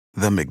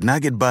The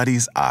McNugget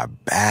Buddies are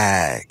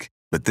back.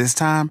 But this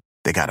time,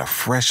 they got a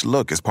fresh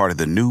look as part of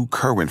the new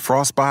Kerwin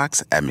Frost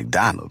box at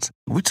McDonald's.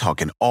 We're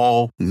talking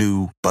all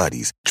new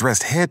Buddies,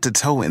 dressed head to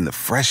toe in the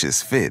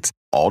freshest fits,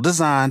 all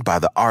designed by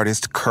the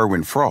artist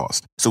Kerwin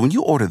Frost. So when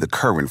you order the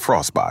Kerwin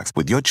Frost box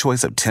with your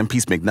choice of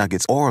 10-piece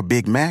McNuggets or a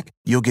Big Mac,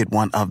 you'll get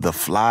one of the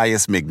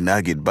flyest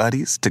McNugget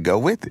Buddies to go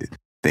with it.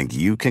 Think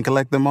you can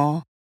collect them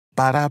all?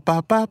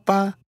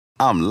 Ba-da-ba-ba-ba.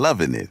 I'm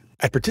loving it.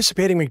 At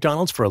participating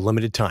McDonald's for a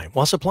limited time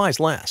while supplies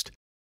last.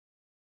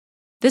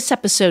 This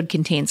episode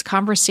contains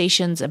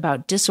conversations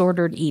about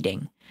disordered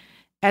eating.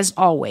 As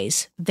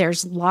always,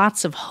 there's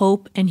lots of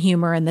hope and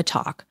humor in the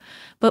talk,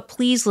 but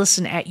please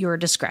listen at your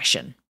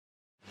discretion.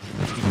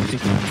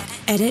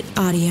 Edit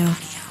audio.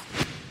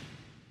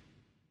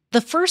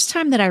 The first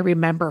time that I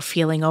remember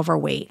feeling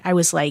overweight, I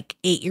was like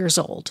 8 years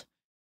old.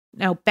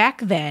 Now,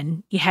 back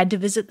then, you had to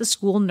visit the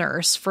school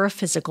nurse for a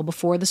physical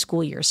before the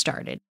school year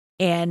started.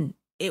 And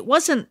it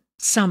wasn't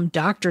some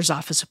doctor's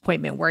office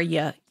appointment where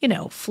you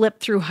flip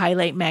through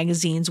highlight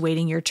magazines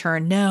waiting your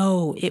turn.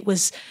 No, it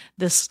was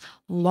this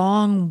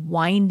long,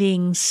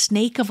 winding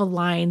snake of a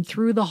line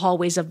through the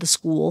hallways of the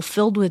school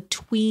filled with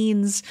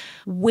tweens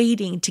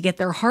waiting to get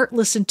their heart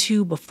listened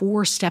to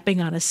before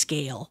stepping on a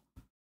scale.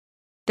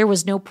 There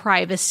was no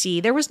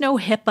privacy. There was no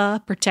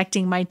HIPAA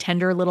protecting my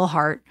tender little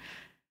heart.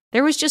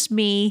 There was just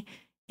me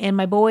in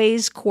my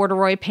boys'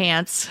 corduroy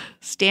pants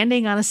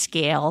standing on a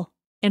scale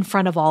in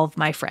front of all of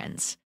my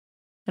friends.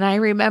 And I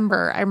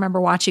remember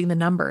watching the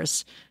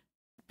numbers.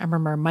 I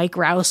remember Mike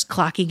Rouse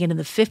clocking in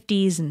the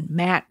 50s and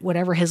Matt,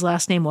 whatever his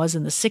last name was,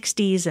 in the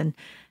 60s. And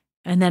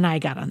then I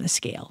got on the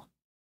scale.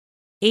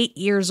 8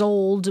 years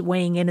old,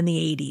 weighing in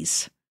the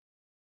 80s.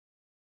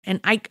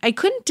 And I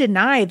couldn't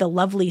deny the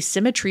lovely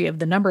symmetry of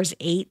the numbers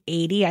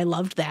 880. I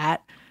loved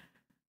that.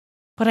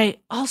 But I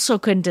also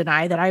couldn't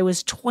deny that I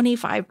was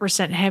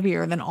 25%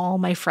 heavier than all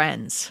my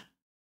friends.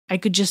 I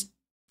could just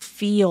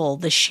feel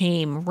the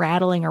shame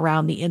rattling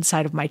around the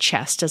inside of my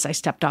chest as I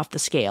stepped off the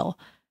scale.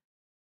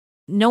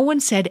 No one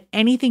said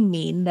anything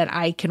mean that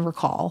I can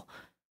recall.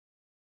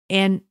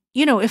 And,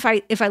 if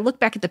I look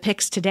back at the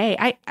pics today,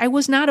 I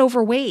was not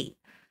overweight.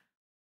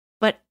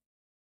 But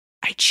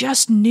I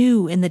just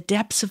knew in the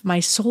depths of my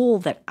soul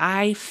that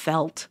I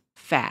felt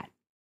fat.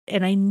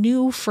 And I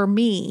knew for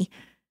me,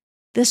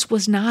 this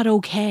was not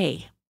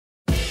okay.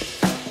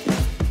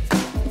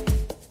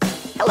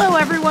 Hello,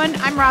 everyone.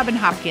 I'm Robin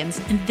Hopkins,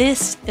 and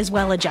this is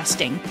Well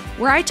Adjusting,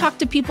 where I talk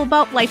to people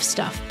about life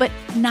stuff, but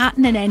not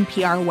in an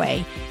NPR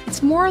way.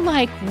 It's more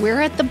like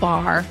we're at the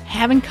bar,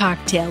 having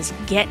cocktails,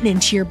 getting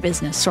into your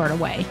business sort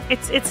of way.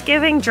 It's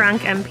giving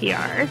drunk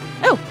NPR.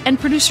 Oh, and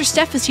producer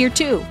Steph is here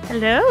too.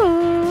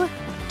 Hello.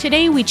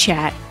 Today we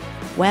chat,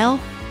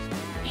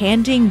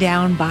 handing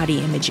down body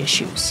image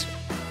issues.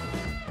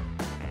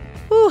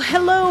 Ooh,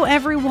 hello,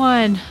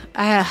 everyone.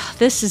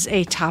 This is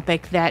a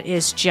topic that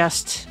is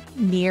just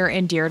near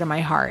and dear to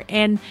my heart.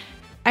 And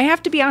I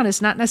have to be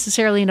honest, not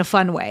necessarily in a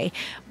fun way,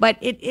 but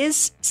it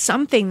is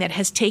something that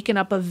has taken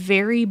up a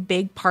very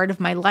big part of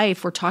my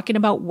life. We're talking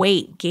about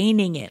weight,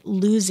 gaining it,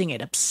 losing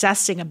it,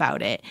 obsessing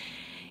about it.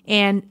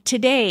 And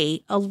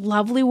today, a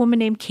lovely woman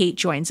named Kait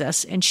joins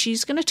us, and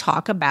she's going to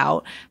talk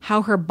about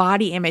how her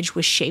body image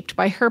was shaped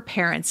by her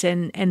parents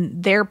and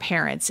their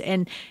parents,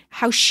 and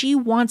how she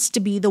wants to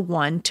be the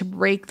one to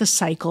break the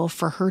cycle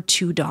for her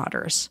two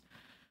daughters.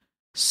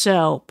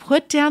 So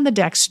put down the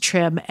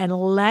Dextrim and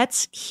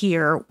let's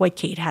hear what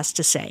Kait has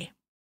to say.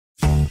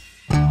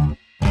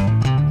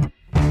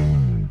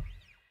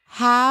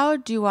 How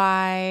do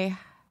I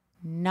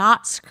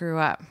not screw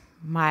up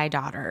my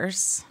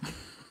daughters?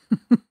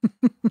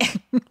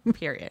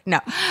 Period. No.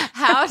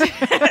 How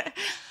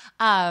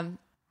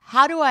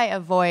do I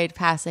avoid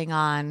passing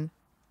on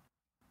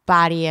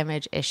body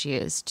image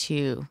issues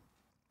to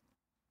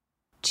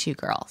two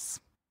girls?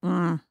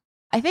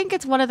 I think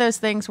it's one of those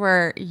things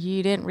where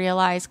you didn't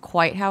realize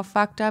quite how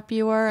fucked up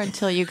you were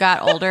until you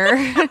got older.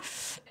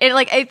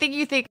 I think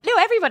you think, no,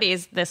 everybody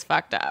is this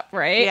fucked up,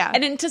 right? Yeah.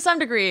 And to some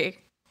degree,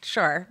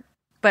 sure.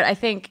 But I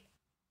think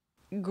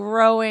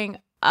growing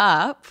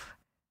up,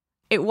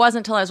 it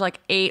wasn't until I was like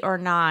 8 or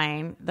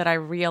 9 that I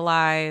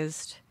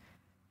realized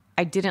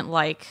I didn't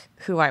like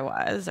who I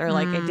was, or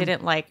I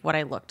didn't like what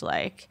I looked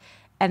like.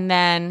 And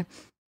then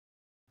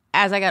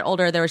as I got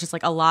older, there was just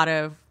like a lot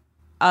of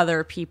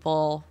other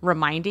people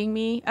reminding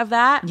me of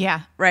that.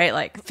 Yeah. Right?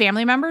 Like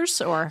family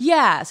members or?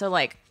 Yeah. So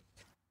like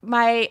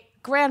my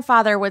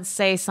grandfather would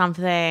say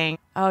something,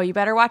 oh, you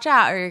better watch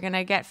out or you're going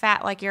to get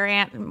fat like your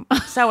aunt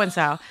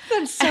so-and-so.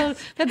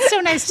 That's so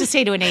nice to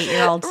say to an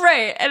 8-year-old.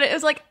 Right. And it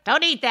was like,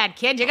 don't eat that,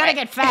 kid. You're going to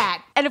get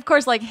fat. And of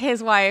course, like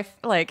his wife,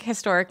 like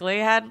historically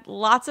had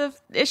lots of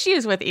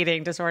issues with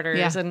eating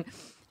disorders and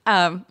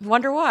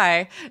wonder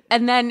why.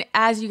 And then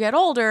as you get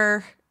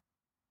older,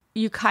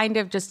 you kind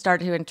of just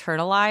start to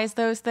internalize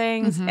those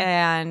things. Mm-hmm.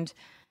 And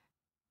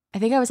I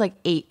think I was like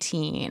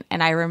 18.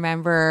 And I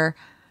remember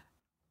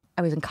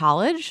I was in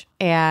college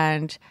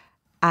and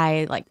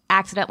I like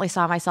accidentally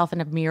saw myself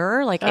in a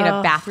mirror, like in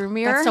a bathroom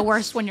mirror. That's the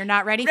worst when you're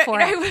not ready for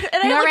it.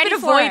 And I've been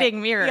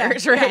avoiding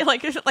mirrors, right?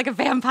 Yeah. Like a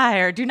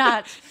vampire.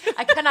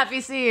 I cannot be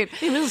seen.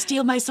 They will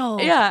steal my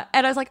soul. Yeah.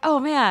 And I was like, oh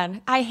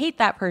man, I hate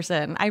that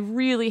person. I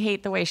really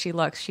hate the way she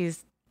looks.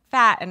 She's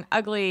fat and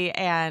ugly.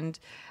 And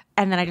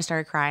then I just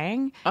started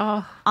crying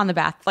on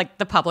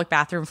the public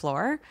bathroom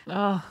floor.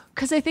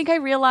 Because I think I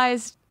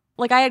realized,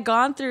 like, I had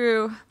gone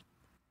through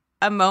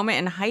a moment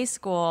in high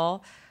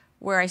school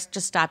where I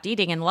just stopped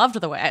eating and loved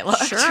the way I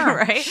looked. Sure,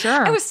 right?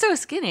 Sure. I was so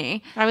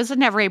skinny. I was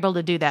never able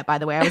to do that, by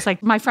the way. I was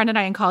like, my friend and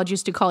I in college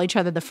used to call each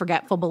other the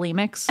forgetful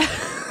bulimics.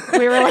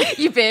 We were like,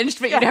 you binged,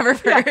 but you never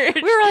purged. Yeah.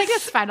 We were like,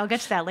 it's fine. I'll get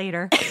to that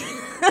later.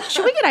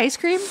 Should we get ice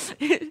cream?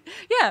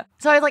 Yeah.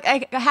 So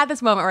I had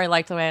this moment where I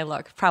liked the way I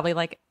looked, probably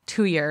like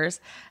 2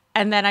 years.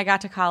 And then I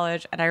got to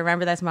college, and I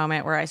remember this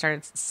moment where I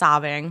started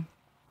sobbing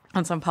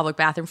on some public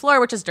bathroom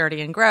floor, which is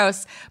dirty and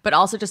gross, but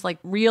also just like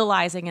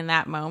realizing in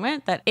that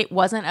moment that it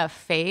wasn't a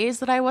phase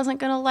that I wasn't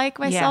going to like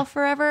myself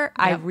forever.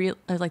 I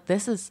was like,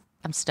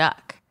 I'm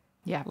stuck.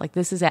 Yeah. Like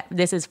this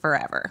is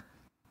forever.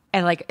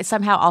 And like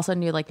somehow also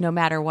knew like no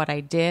matter what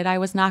I did, I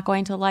was not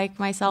going to like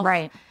myself.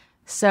 Right.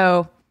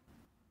 So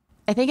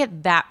I think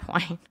at that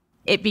point,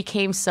 it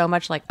became so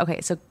much like, okay,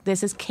 so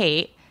this is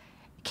Kait.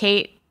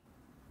 Kait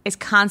is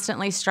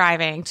constantly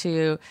striving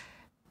to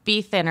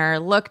be thinner,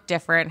 look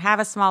different, have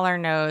a smaller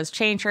nose,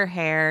 change her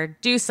hair,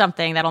 do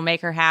something that'll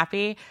make her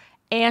happy.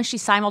 And she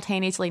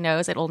simultaneously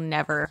knows it'll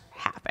never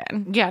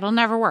happen. Yeah, it'll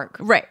never work.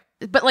 Right.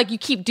 But like you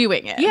keep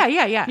doing it. Yeah.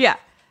 Yeah.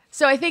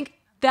 So I think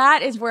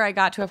that is where I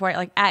got to a point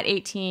like at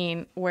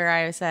 18 where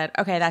I said,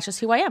 okay, that's just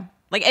who I am.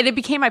 Like, and it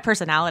became my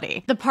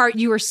personality. The part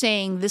you were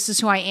saying, this is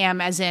who I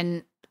am, as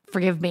in,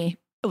 forgive me,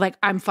 like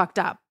I'm fucked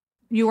up.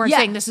 You weren't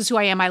saying this is who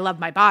I am. I love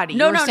my body.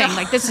 You were saying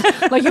like this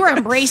is like you were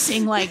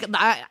embracing like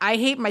I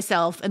hate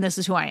myself and this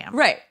is who I am.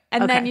 Right.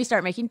 And then you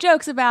start making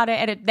jokes about it,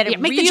 and it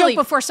make really, the joke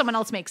before someone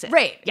else makes it.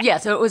 Right. Yeah.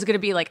 So it was going to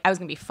be like I was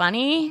going to be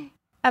funny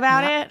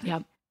about it.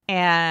 Yep.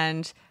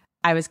 And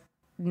I was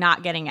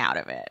not getting out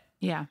of it.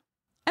 Yeah.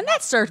 And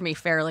that served me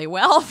fairly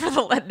well for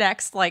the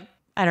next like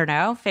I don't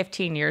know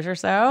 15 years or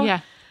so. Yeah.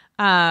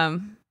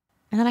 And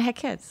then I had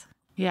kids.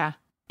 Yeah.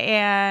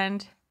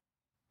 And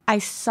I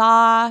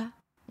saw.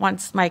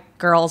 Once my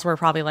girls were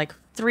probably like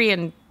 3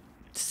 and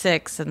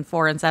 6 and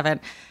 4 and 7,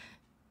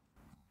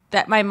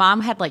 that my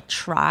mom had like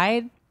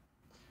tried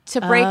to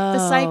break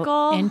the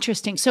cycle.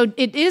 Interesting. So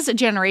it is a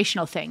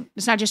generational thing.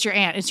 It's not just your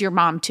aunt, it's your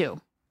mom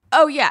too.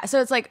 Oh yeah. So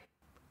it's like,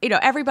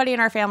 everybody in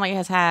our family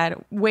has had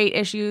weight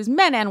issues,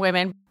 men and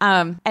women.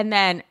 And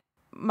then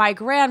my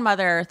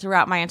grandmother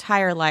throughout my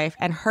entire life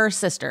and her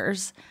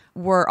sisters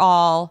were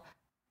all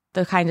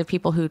the kinds of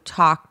people who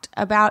talked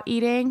about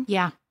eating.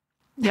 Yeah.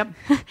 Yep.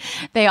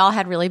 They all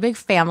had really big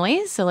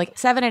families, so like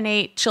 7 and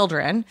 8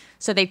 children.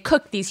 So they'd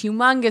cook these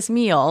humongous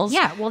meals.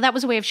 Yeah, well, that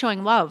was a way of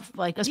showing love,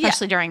 like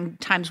especially during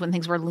times when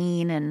things were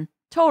lean and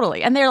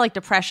totally. And they're like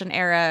Depression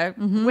era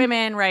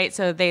women, right?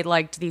 So they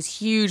liked these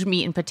huge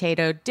meat and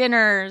potato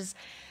dinners,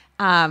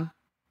 but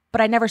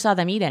I never saw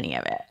them eat any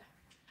of it.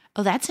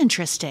 Oh, that's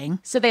interesting.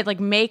 So they'd like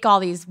make all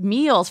these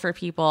meals for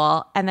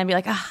people, and then be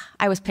like,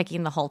 "I was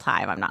picking the whole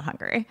time. I'm not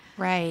hungry."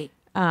 Right.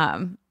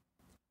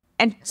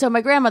 And so my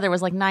grandmother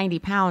was like 90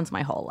 pounds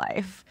my whole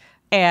life.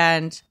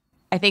 And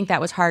I think that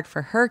was hard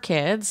for her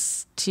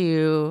kids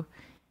to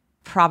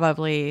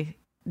probably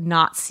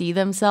not see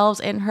themselves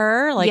in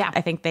her. Like,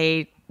 I think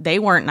they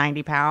weren't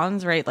 90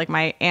 pounds, right? Like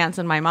my aunts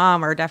and my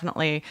mom are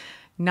definitely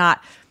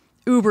not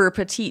uber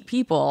petite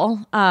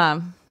people.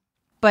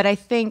 But I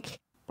think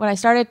when I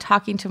started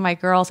talking to my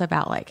girls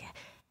about like,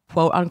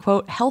 quote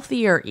unquote,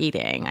 healthier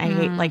eating, I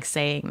hate like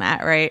saying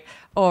that, right?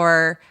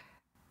 Or,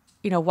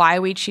 why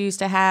we choose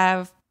to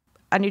have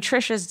a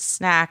nutritious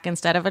snack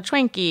instead of a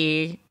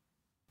Twinkie.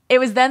 It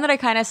was then that I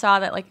kind of saw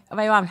that like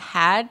my mom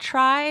had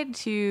tried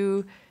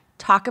to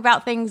talk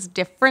about things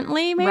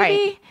differently maybe.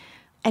 Right.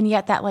 And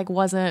yet that like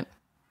wasn't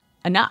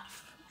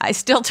enough. I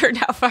still turned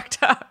out fucked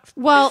up.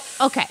 Well,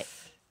 okay.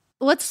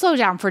 Let's slow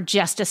down for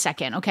just a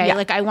second, okay? Yeah.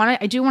 Like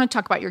I do want to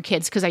talk about your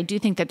kids because I do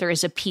think that there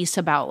is a piece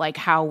about like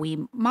how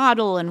we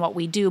model and what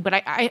we do, but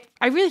I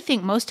really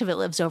think most of it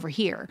lives over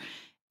here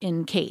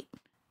in Kait.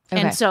 Okay.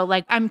 And so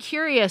like I'm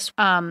curious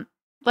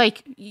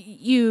like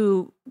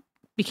you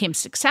became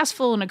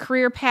successful in a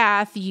career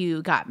path,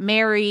 you got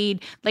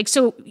married, like,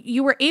 so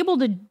you were able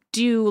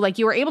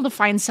to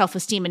find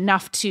self-esteem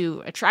enough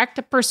to attract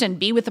a person,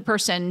 be with a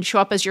person, show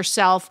up as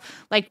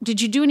yourself. Like, did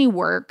you do any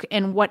work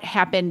and what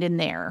happened in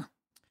there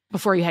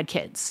before you had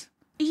kids?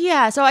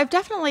 Yeah. So I've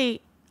been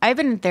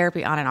in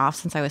therapy on and off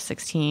since I was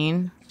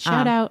 16.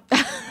 Shout out.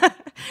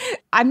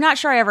 I'm not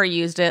sure I ever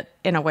used it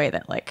in a way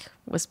that like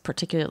was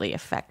particularly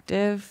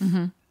effective,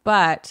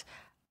 but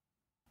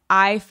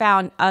I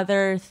found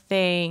other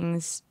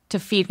things to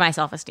feed my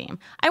self-esteem.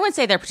 I wouldn't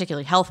say they're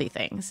particularly healthy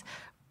things,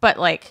 but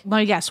like, well,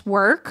 yes,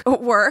 work,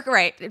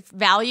 right? It's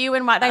value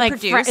in what I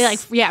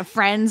produce,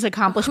 friends,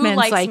 accomplishments, who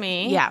likes like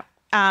me, yeah.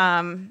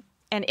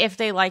 And if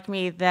they like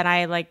me, then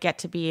I like get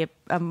to be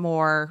a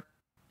more,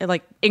 it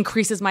like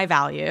increases my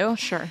value.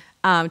 Sure.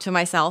 to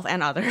myself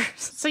and others.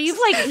 So you've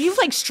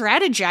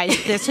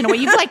strategized this in a way.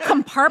 You've like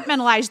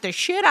compartmentalized the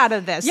shit out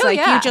of this.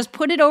 You just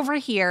put it over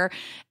here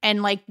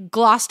and like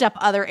glossed up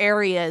other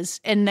areas,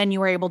 and then you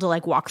were able to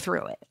like walk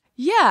through it.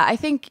 Yeah, I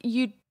think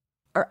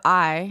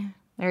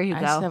There you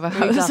go.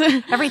 Suppose.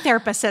 Every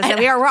therapist says that.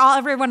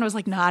 Everyone was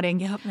like nodding.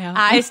 Yep.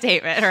 I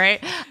statement,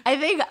 right? I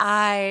think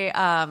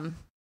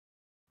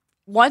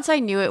once I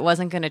knew it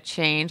wasn't going to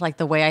change, like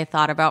the way I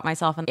thought about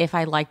myself, and if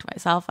I liked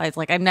myself, I was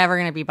like, I'm never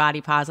going to be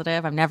body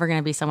positive. I'm never going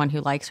to be someone who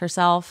likes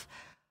herself.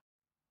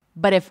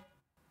 But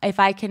if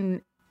I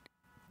can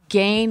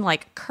gain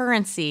like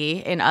currency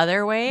in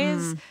other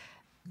ways,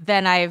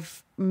 then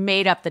I've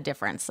made up the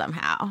difference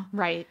somehow.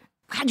 Right.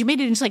 God, you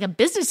made it into like a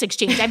business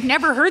exchange. I've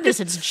never heard this.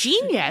 It's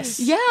genius.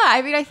 Yeah.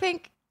 I mean, I feel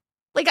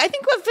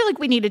like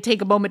we need to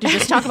take a moment to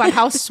just talk about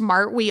how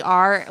smart we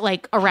are,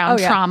 like around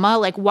trauma,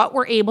 like what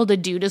we're able to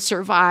do to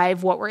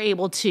survive, what we're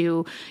able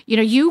to,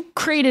 you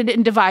created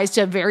and devised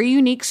a very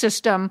unique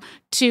system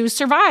to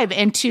survive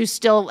and to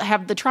still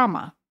have the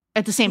trauma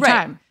at the same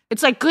time.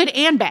 It's like good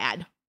and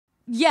bad.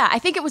 Yeah. I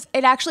think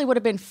it actually would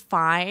have been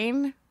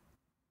fine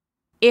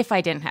if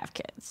I didn't have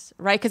kids,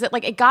 right? Because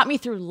it got me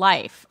through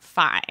life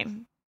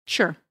fine.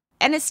 Sure.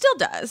 And it still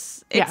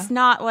does. It's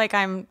not like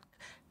I'm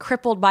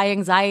crippled by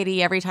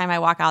anxiety every time I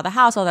walk out of the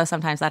house, although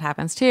sometimes that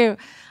happens too.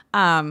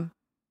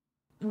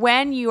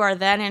 When you are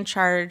then in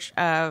charge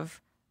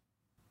of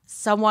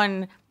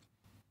someone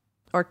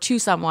or two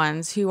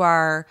someones who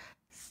are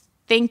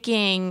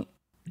thinking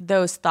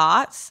those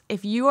thoughts,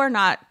 if you are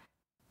not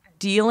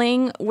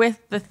dealing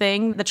with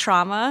the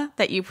trauma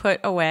that you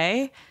put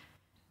away,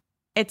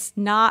 it's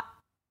not.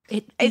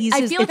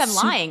 I feel like I'm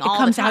lying all the time. It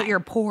comes out your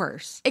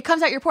pores. It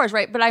comes out your pores,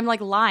 right? But I'm like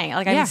lying.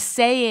 Like I'm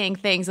saying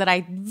things that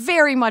I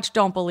very much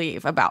don't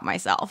believe about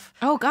myself.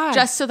 Oh, God.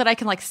 Just so that I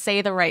can like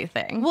say the right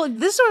thing. Well,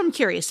 this is what I'm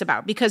curious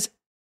about, because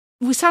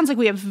it sounds like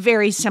we have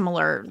very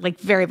similar, like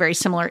very, very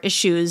similar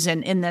issues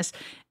in this,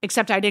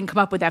 except I didn't come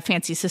up with that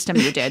fancy system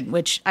you did,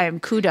 which I am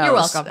kudos. You're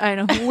welcome. I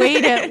know.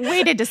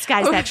 Way to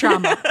disguise that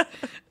trauma.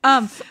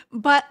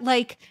 But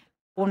like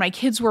when my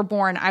kids were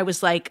born, I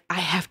was like, I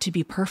have to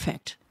be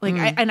perfect. Like,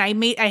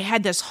 I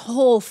had this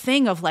whole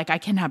thing of like, I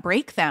cannot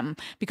break them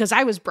because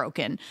I was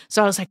broken.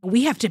 So I was like,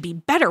 we have to be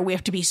better. We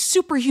have to be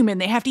superhuman.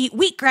 They have to eat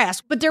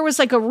wheatgrass. But there was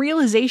like a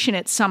realization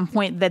at some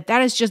point that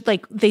is just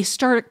like, they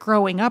start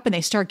growing up and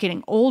they start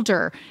getting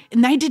older.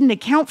 And I didn't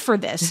account for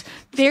this.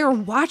 They're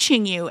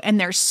watching you and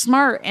they're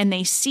smart and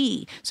they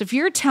see. So if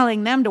you're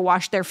telling them to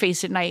wash their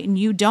face at night and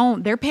you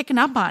don't, they're picking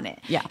up on it.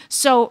 Yeah.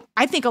 So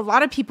I think a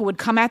lot of people would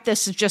come at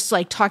this as just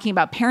like talking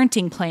about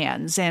parenting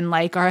plans and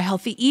like our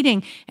healthy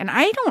eating. And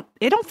I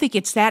don't think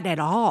it's that at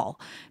all.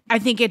 I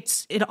think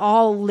it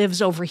all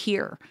lives over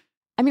here.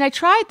 I mean, I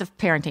tried the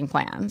parenting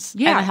plans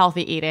and the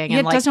healthy eating.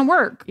 And it doesn't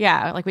work.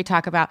 Yeah. Like we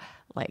talk about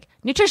like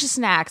nutritious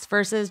snacks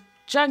versus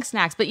junk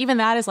snacks. But even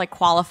that is like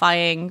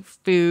qualifying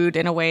food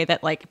in a way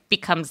that like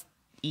becomes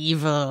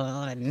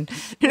evil. And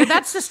well,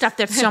 that's the stuff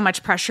that's so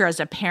much pressure as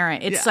a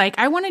parent. It's like,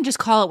 I want to just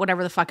call it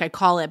whatever the fuck I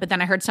call it. But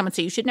then I heard someone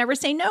say, you should never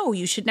say no.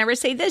 You should never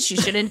say this. You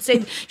shouldn't say,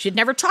 you should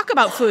never talk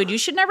about food. You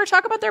should never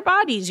talk about their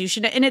bodies. You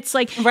should. And it's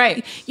like,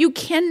 right. You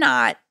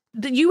cannot,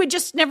 you would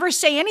just never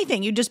say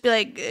anything. You'd just be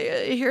like,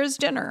 here's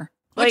dinner.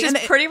 Which is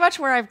pretty much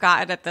where I've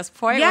gotten at this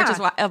point, which is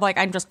why like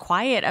I'm just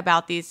quiet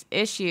about these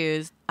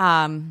issues.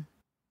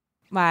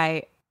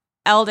 My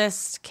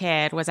eldest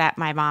kid was at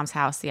my mom's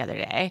house the other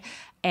day,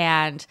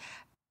 and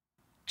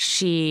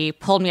she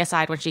pulled me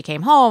aside when she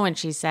came home and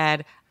she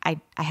said, I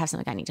have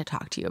something I need to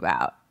talk to you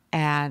about.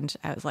 And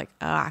I was like,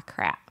 oh,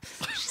 crap.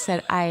 She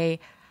said, I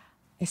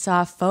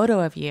saw a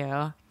photo of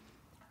you.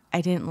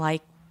 I didn't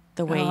like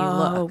the way you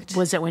looked.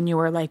 Was it when you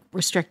were like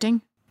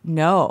restricting?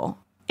 No.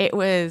 It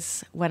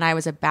was when I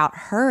was about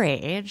her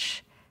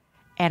age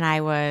and I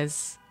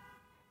was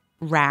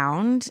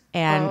round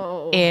and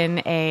in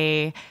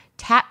a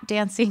tap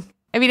dancing.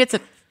 I mean, it's a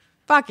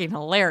fucking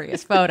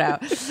hilarious photo.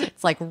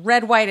 It's like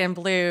red, white, and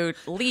blue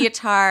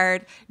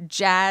leotard,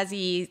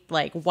 jazzy,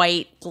 like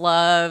white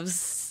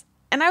gloves.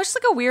 And I was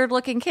just like a weird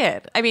looking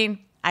kid. I mean,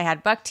 I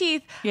had buck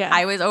teeth. Yeah.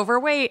 I was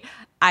overweight.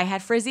 I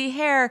had frizzy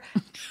hair.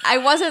 I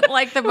wasn't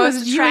like the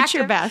most attractive. You at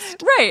your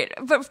best. Right.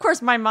 But of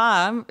course, my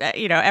mom,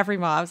 every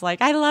mom's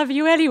like, I love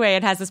you anyway,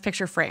 and has this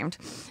picture framed.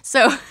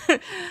 So,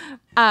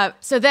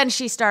 so then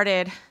she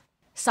started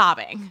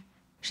sobbing.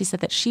 She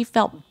said that she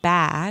felt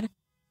bad,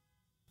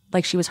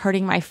 like she was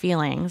hurting my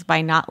feelings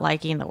by not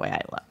liking the way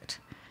I looked.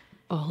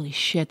 Holy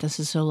shit, this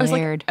is so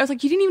layered. I was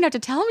like, you didn't even have to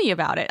tell me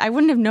about it. I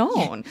wouldn't have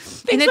known.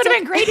 Things would have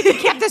been great if you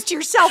kept this to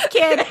yourself,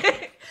 kid.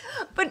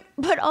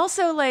 But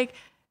also, like,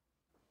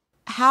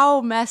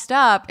 how messed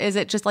up is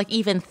it just like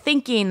even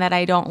thinking that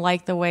I don't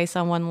like the way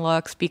someone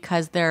looks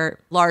because they're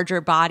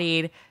larger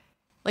bodied?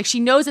 Like, she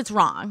knows it's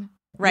wrong,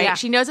 right? Yeah.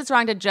 She knows it's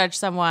wrong to judge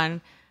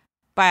someone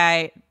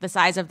by the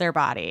size of their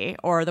body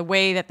or the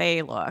way that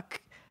they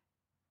look.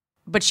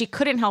 But she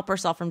couldn't help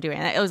herself from doing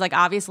it. It was like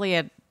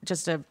obviously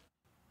just a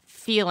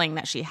feeling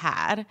that she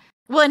had.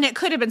 Well, and it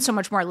could have been so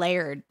much more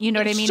layered. You know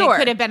what I mean? Sure. It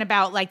could have been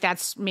about like,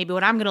 that's maybe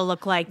what I'm going to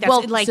look like. That's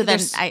Well, like, so then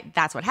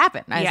that's what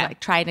happened. I was Yeah. like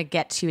trying to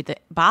get to the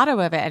bottom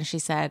of it. And she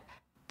said,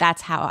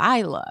 that's how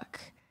I look.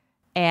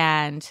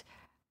 And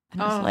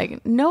I was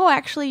like, no,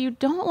 actually, you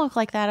don't look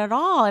like that at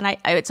all. And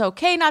it's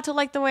okay not to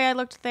like the way I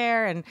looked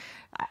there. And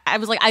I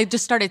was like, I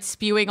just started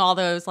spewing all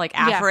those like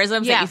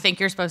aphorisms that you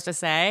think you're supposed to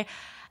say.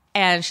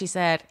 And she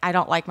said, I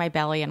don't like my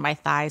belly and my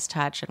thighs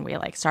touch. And we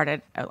like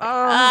started. Like,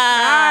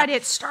 God,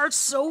 it starts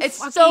so it's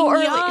fucking so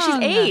early.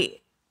 young. She's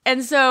 8.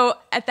 And so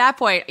at that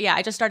point,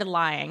 I just started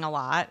lying a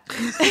lot.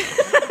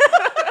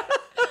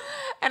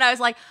 And I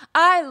was like,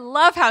 I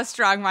love how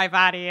strong my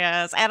body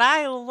is. And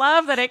I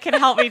love that it can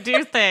help me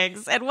do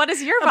things. And what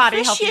does your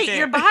body help you do? Appreciate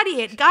your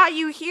body. It got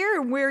you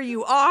here and where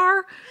you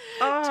are.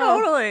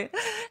 Totally.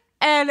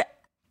 And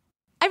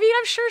I mean,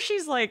 I'm sure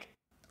she's like,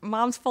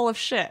 mom's full of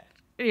shit,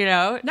 you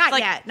know? Not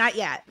Like, yet. Not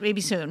yet. Maybe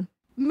soon.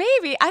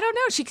 Maybe. I don't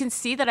know. She can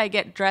see that I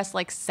get dressed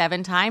like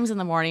 7 times in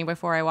the morning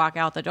before I walk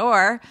out the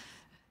door.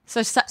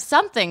 So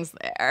something's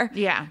there.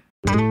 Yeah.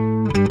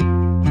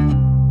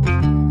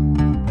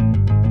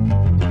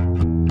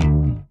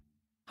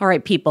 All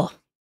right, people.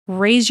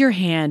 Raise your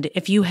hand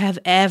if you have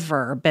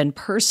ever been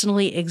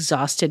personally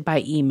exhausted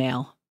by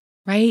email,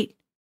 right?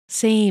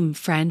 Same,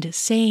 friend,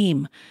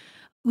 same.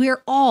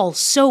 We're all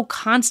so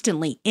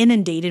constantly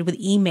inundated with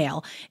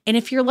email. And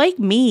if you're like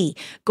me,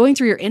 going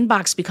through your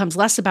inbox becomes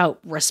less about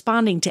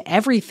responding to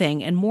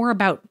everything and more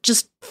about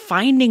just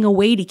finding a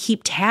way to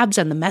keep tabs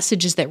on the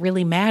messages that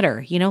really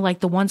matter, you know,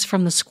 like the ones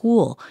from the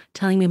school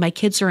telling me my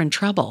kids are in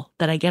trouble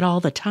that I get all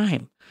the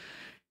time.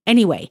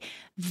 Anyway,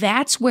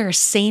 that's where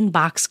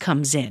SaneBox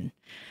comes in.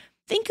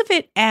 Think of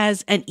it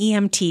as an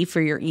EMT for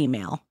your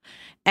email.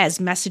 As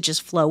messages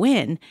flow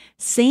in,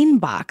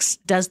 SaneBox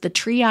does the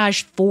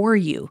triage for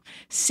you,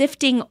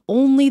 sifting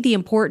only the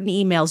important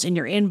emails in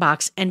your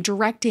inbox and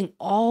directing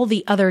all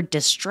the other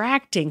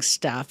distracting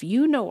stuff,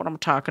 you know what I'm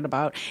talking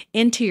about,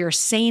 into your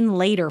Sane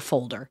Later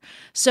folder.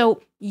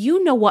 So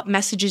you know what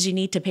messages you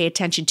need to pay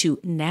attention to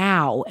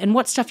now and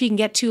what stuff you can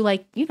get to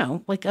like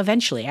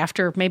eventually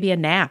after maybe a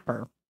nap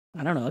or,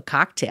 I don't know, a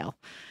cocktail.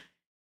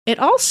 It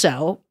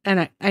also,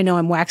 and I know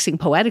I'm waxing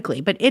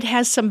poetically, but it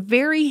has some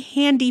very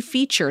handy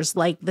features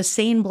like the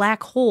Sane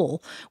Black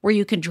Hole, where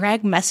you can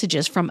drag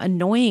messages from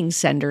annoying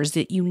senders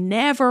that you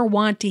never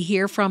want to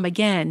hear from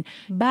again.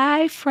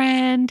 Bye,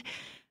 friend.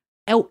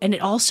 Oh, and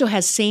it also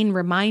has Sane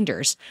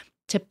reminders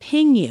to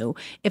ping you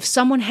if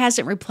someone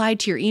hasn't replied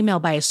to your email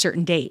by a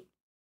certain date.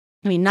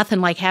 I mean, nothing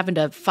like having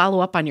to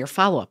follow up on your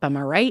follow-up, am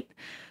I right?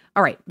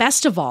 All right,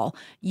 best of all,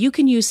 you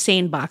can use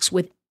SaneBox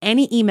with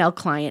any email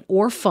client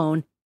or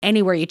phone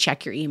anywhere you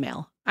check your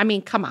email. I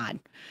mean, come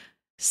on.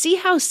 See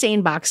how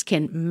SaneBox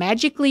can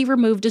magically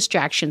remove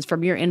distractions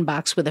from your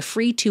inbox with a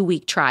free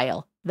 2-week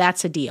trial.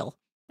 That's a deal.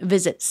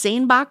 Visit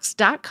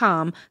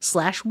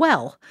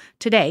sanebox.com/well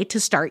today to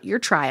start your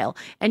trial,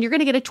 and you're going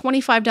to get a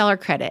 $25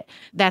 credit.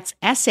 That's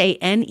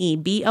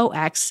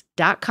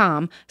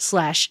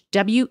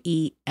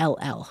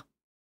sanebox.com/WELL.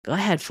 Go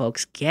ahead,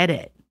 folks. Get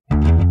it.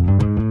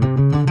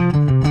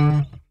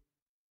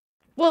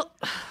 Well,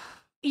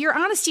 your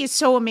honesty is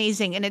so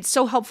amazing and it's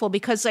so helpful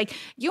because like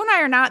you and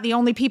I are not the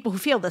only people who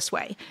feel this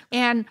way.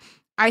 And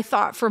I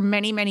thought for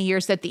many, many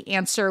years that the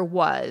answer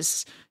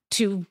was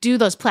to do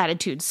those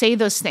platitudes, say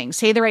those things,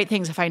 say the right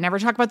things. If I never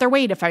talk about their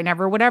weight, if I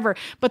never whatever.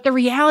 But the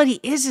reality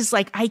is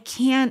like I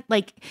can't,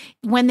 like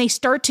when they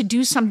start to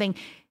do something,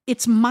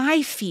 it's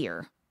my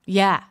fear.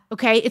 Yeah.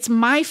 Okay. It's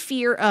my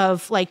fear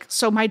of like,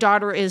 so my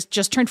daughter is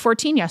just turned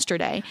 14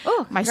 yesterday.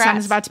 Oh, my son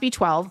is about to be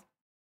 12.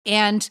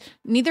 And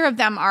neither of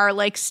them are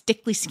like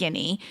stickly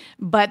skinny,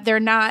 but they're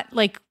not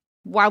like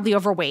wildly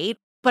overweight.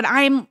 But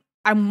I'm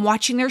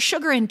watching their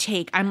sugar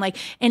intake. I'm like,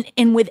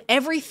 and with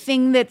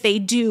everything that they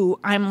do,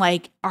 I'm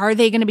like, are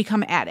they going to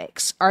become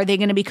addicts? Are they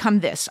going to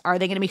become this? Are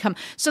they going to become?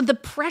 So the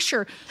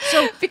pressure.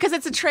 So because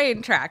it's a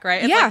train track,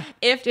 right? It's yeah. Like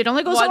if it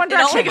only goes in one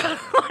direction. It only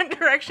goes one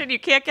direction. You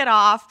can't get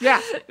off. Yeah.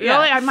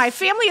 Yeah. My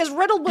family is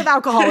riddled with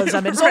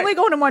alcoholism. It's only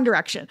going in one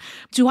direction.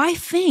 Do I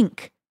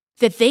think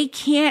that they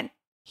can't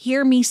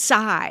hear me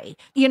sigh?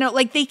 You know,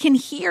 like they can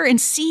hear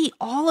and see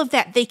all of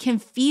that. They can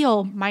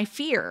feel my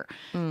fear.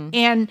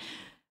 And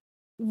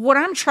what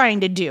I'm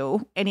trying to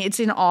do, and it's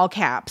in all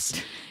caps,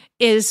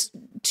 is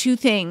 2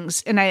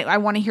 things. And I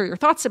want to hear your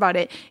thoughts about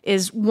it.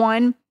 Is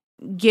 1,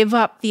 give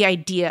up the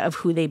idea of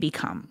who they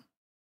become.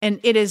 And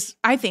it is,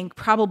 I think,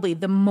 probably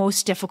the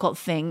most difficult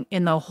thing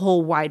in the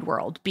whole wide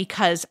world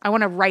because I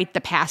want to write the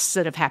pasts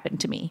that have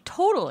happened to me.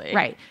 Totally.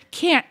 Right.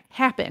 Can't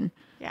happen.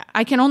 Yeah.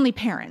 I can only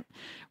parent.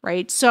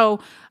 Right.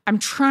 So I'm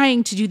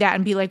trying to do that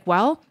and be like,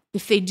 well,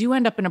 if they do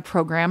end up in a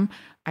program,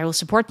 I will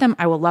support them.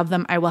 I will love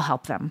them. I will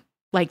help them.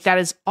 Like that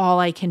is all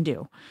I can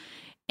do.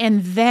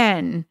 And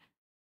then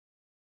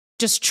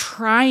just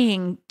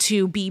trying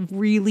to be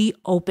really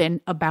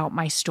open about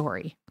my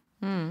story.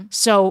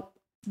 So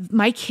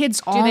my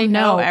kids all do they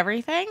know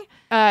everything?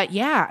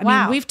 Yeah. I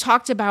Wow. mean, we've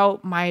talked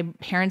about my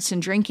parents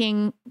and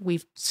drinking.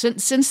 We've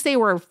since they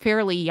were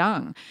fairly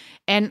young.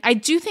 And I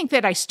do think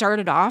that I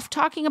started off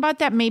talking about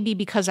that maybe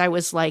because I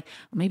was like,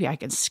 maybe I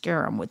can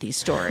scare them with these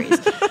stories.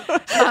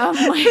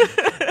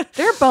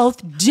 They're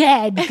both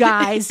dead,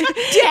 guys.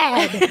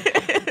 Dead.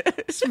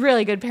 It's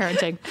really good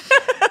parenting.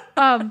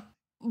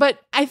 But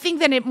I think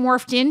that it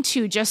morphed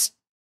into just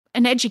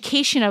an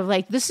education of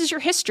like, this is your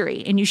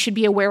history and you should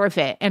be aware of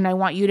it. And I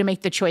want you to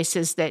make the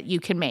choices that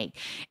you can make.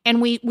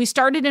 And we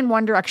started in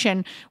one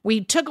direction. We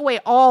took away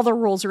all the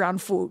rules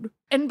around food.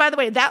 And by the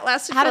way, that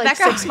lasted for like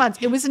 6 months.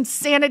 It was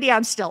insanity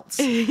on stilts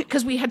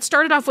because we had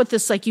started off with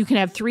this, like you can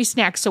have 3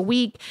 snacks a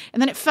week.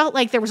 And then it felt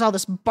like there was all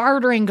this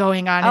bartering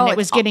going on and it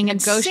was getting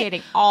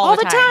negotiating all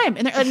the time.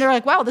 And they're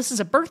like, wow, this is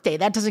a birthday.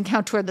 That doesn't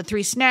count toward the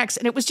 3 snacks.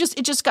 And it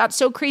just got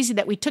so crazy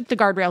that we took the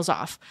guardrails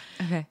off.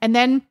 Okay. And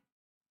then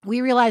we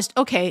realized,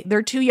 okay,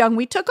 they're too young.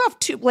 We took off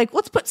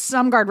let's put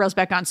some guardrails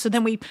back on. So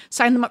then we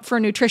signed them up for a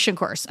nutrition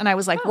course. And I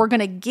was like, we're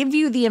going to give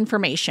you the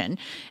information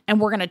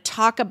and we're going to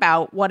talk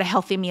about what a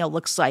healthy meal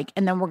looks like.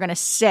 And then we're going to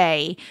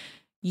say,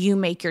 you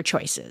make your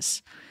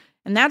choices.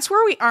 And that's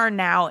where we are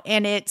now.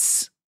 And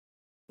it's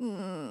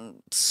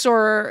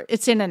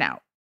it's in and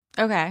out.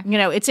 Okay.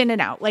 It's in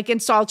and out.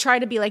 And so I'll try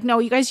to be like, no,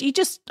 you guys,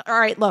 all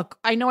right, look,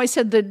 I know I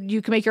said that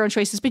you can make your own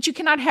choices, but you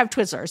cannot have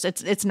Twizzlers.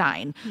 It's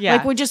 9.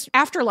 Yeah. We're just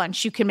after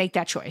lunch, you can make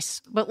that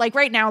choice. But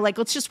right now,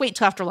 let's just wait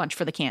till after lunch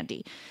for the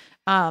candy.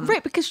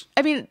 Right. Because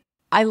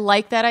I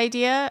like that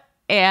idea.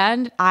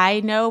 And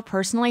I know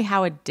personally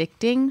how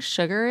addicting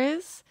sugar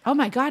is. Oh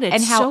my God. It's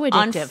and how so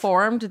addictive.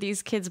 Unformed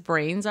these kids'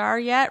 brains are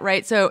yet.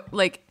 Right. So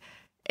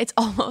it's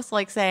almost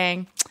like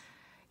saying,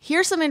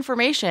 here's some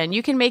information.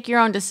 You can make your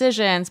own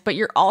decisions, but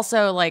you're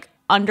also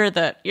under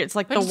it's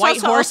like the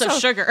white horse of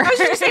sugar. I was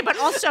going to say, but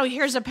also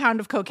here's a pound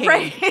of cocaine.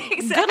 Right,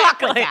 exactly. Good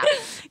luck with that.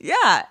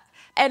 Yeah.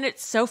 And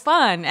it's so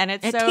fun. And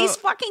it tastes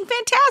fucking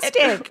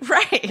fantastic.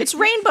 Right. It's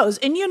rainbows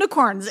and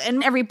unicorns.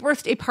 And every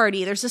birthday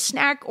party, there's a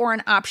snack or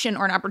an option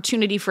or an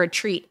opportunity for a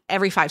treat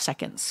every 5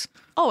 seconds.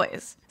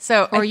 Always.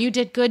 So, or you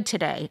did good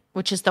today,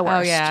 which is the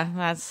worst. Oh yeah,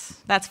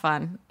 that's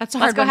fun. That's a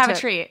hard one. Let's go have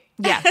to a treat.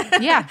 Yeah,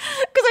 yeah.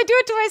 Because I do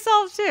it to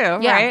myself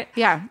too. Yeah, right?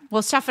 Yeah.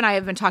 Well, Steph and I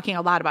have been talking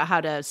a lot about how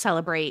to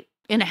celebrate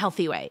in a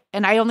healthy way,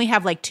 and I only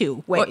have 2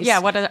 ways. Well, yeah.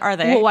 What are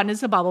they? Well, one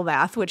is the bubble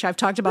bath, which I've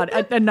talked about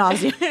ad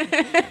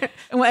nauseum,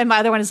 and my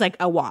other one is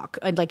a walk,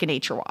 a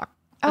nature walk.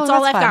 That's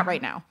all I've got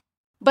right now.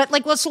 But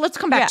so let's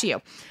come back to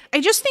you.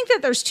 I just think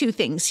that there's 2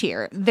 things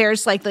here.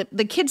 There's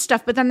the kid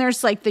stuff, but then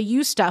there's the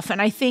you stuff,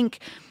 and I think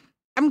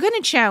I'm going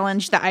to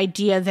challenge the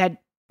idea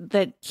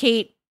that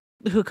Kait,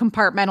 who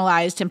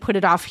compartmentalized and put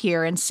it off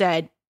here and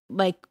said,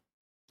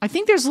 I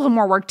think there's a little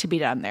more work to be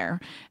done there.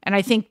 And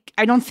I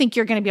don't think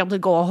you're going to be able to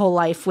go a whole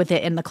life with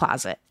it in the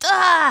closet.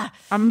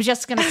 I'm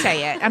just going to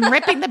say it. I'm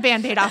ripping the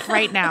Band-Aid off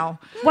right now.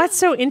 What's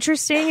so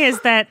interesting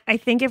is that I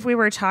think if we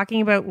were talking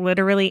about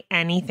literally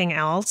anything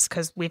else,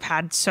 because we've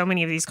had so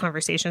many of these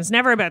conversations,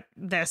 never about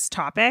this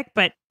topic,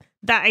 but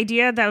the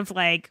idea of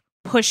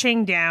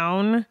pushing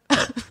down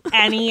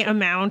any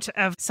amount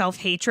of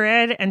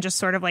self-hatred and just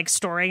sort of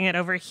storing it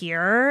over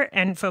here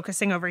and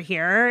focusing over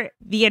here,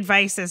 the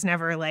advice is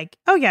never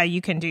oh yeah,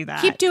 you can do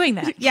that. Keep doing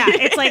that. Yeah,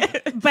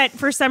 it's but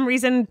for some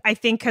reason, I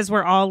think because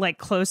we're all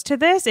close to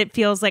this, it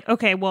feels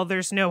okay, well,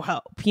 there's no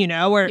hope,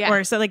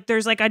 or so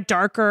there's a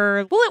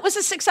darker. Well, it was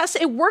a success.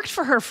 It worked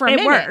for her for a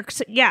minute. It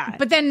worked, yeah.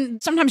 But then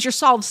sometimes your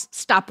solves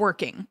stop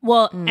working.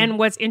 Well, and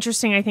what's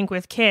interesting, I think,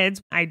 with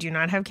kids, I do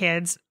not have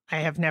kids. I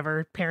have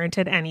never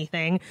parented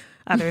anything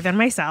other than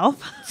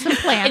myself. Some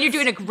plants. And you're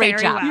doing a great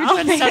job. Well.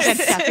 You're doing so good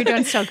stuff. You're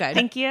doing so good.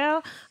 Thank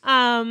you.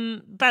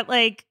 But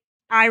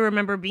I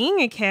remember being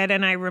a kid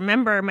and I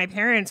remember my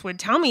parents would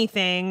tell me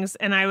things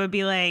and I would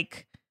be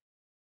like,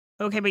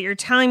 okay, but you're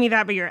telling me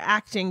that, but you're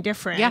acting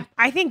different. Yeah.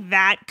 I think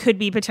that could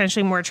be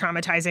potentially more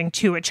traumatizing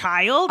to a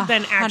child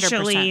than 100%.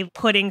 actually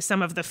putting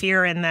some of the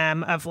fear in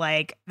them of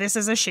this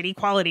is a shitty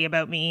quality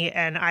about me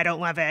and I don't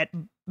love it,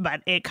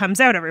 but it comes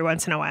out every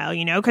once in a while,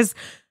 because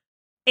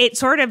it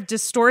sort of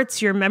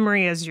distorts your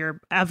memory of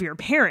your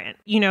parent,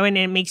 and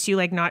it makes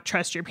you not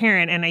trust your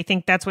parent. And I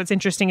think that's what's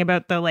interesting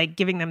about the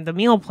giving them the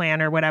meal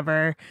plan or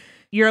whatever.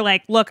 You're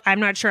look,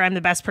 I'm not sure I'm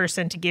the best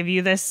person to give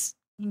you this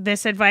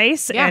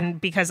advice. Yeah. And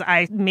because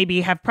I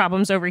maybe have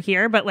problems over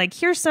here, but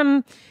here's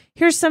some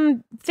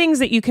things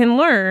that you can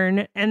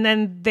learn. And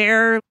then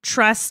their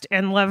trust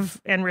and love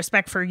and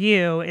respect for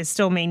you is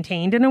still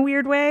maintained in a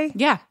weird way.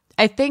 Yeah.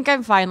 I think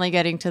I'm finally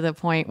getting to the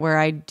point where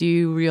I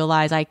do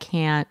realize I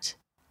can't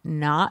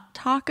not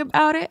talk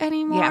about it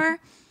anymore.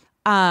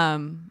 Yeah.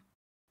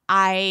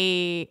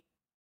 I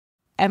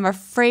am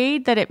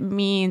afraid that it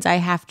means I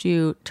have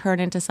to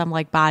turn into some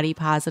like body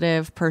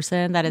positive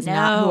person that is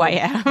not who I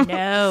am.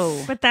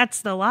 No. But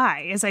that's the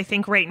lie, is I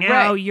think right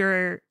now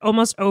you're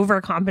almost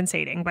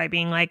overcompensating by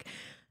being like,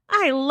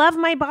 I love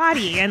my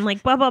body and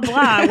like blah, blah,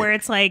 blah, where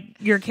it's like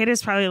your kid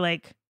is probably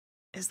like,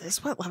 is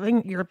this what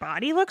loving your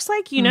body looks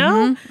like? You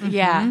know? Mm-hmm.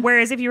 Yeah.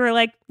 Whereas if you were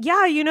like,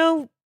 yeah, you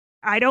know,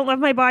 I don't love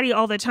my body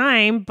all the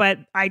time, but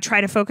I try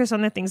to focus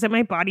on the things that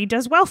my body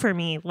does well for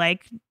me,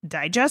 like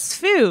digest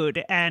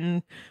food.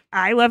 And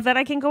I love that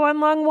I can go on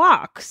long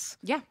walks.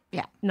 Yeah.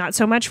 Not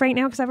so much right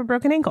now because I have a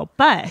broken ankle,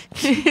 but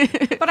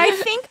But I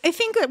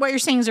think that what you're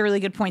saying is a really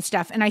good point,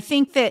 Steph. And I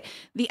think that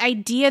the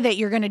idea that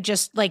you're going to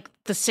just like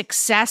the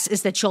success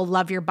is that you'll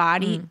love your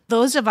body.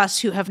 Those of us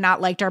who have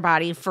not liked our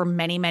body for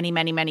many, many,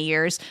 many, many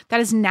years, that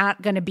is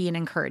not going to be an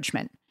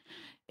encouragement.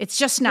 It's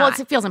just not.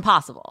 Well, it feels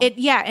impossible.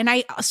 And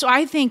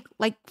I think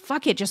like,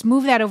 fuck it, just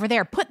move that over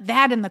there. Put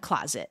that in the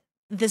closet.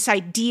 This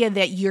idea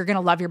that you're going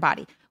to love your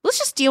body. Let's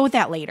just deal with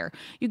that later.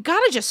 You got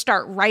to just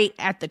start right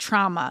at the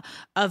trauma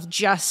of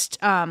just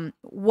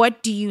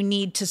what do you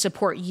need to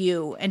support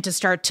you and to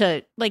start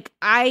to, like,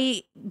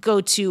 I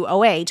go to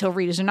OA, to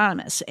Overeaters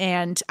Anonymous,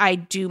 and I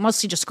do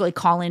mostly just like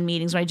call-in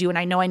meetings when I do, and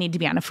I know I need to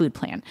be on a food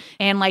plan.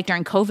 And like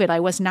during COVID, I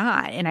was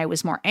not, and I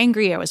was more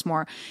angry.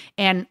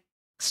 And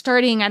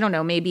starting, I don't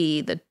know, maybe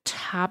the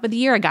top of the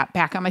year, I got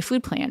back on my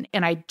food plan,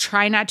 and I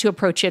try not to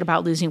approach it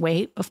about losing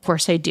weight. Of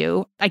course I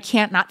do. I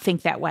can't not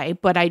think that way,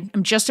 but I'm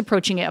just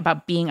approaching it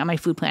about being on my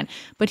food plan.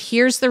 But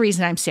here's the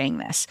reason I'm saying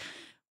this.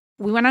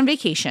 We went on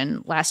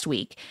vacation last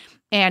week,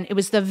 and it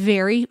was the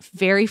very,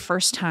 very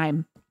first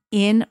time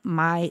in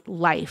my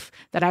life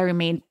that I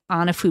remained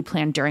on a food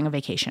plan during a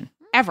vacation,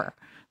 ever.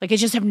 Like, I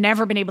just have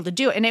never been able to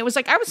do it. And it was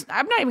like, I'm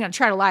not even going to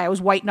try to lie. I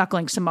was white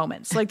knuckling some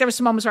moments. Like, there were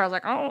some moments where I was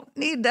like, I don't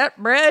need that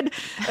bread.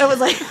 I was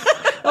like,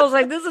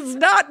 this is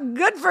not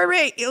good for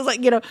me. It was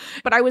like,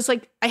 but I was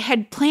like, I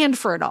had planned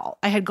for it all.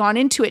 I had gone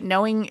into it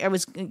knowing I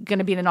was going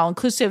to be an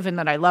all-inclusive and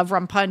that I love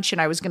rum punch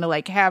and I was going to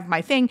like have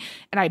my thing.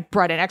 And I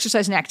brought in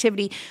exercise and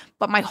activity.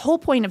 But my whole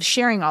point of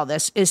sharing all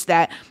this is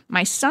that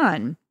my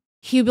son,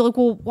 he'd be like,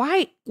 well,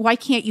 why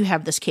can't you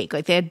have this cake?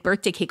 Like, they had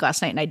birthday cake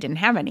last night and I didn't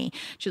have any.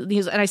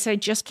 And I said, I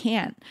just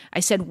can't. I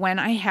said, when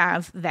I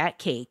have that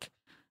cake,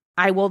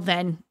 I will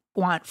then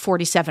want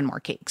 47 more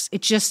cakes.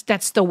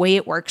 That's the way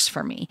it works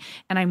for me.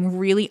 And I'm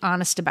really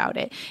honest about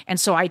it. And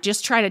so I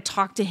just try to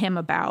talk to him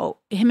about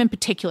him in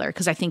particular,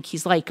 because I think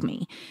he's like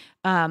me.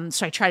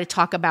 So I try to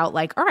talk about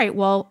like, all right,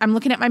 well, I'm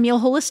looking at my meal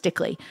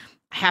holistically.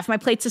 Half my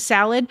plate's a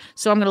salad,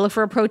 so I'm going to look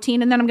for a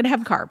protein, and then I'm going to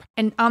have a carb.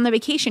 And on the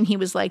vacation, he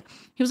was like,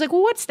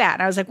 well, what's that?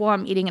 And I was like, well,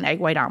 I'm eating an egg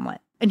white omelet.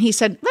 And he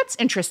said, that's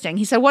interesting.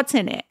 He said, what's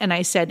in it? And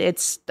I said,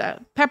 it's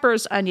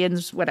peppers,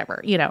 onions,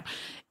 whatever,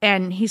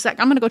 And he's like,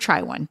 I'm going to go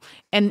try one.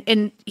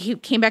 And he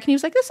came back and he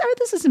was like,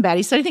 this isn't bad.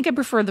 He said, I think I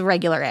prefer the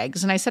regular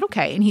eggs. And I said,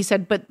 okay. And he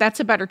said, but that's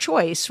a better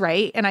choice,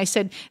 right? And I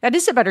said, that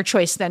is a better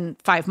choice than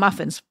 5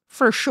 muffins,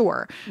 for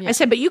sure. Yeah. I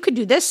said, but you could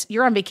do this.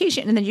 You're on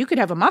vacation, and then you could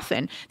have a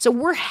muffin. So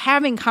we're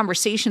having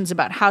conversations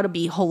about how to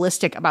be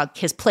holistic about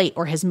his plate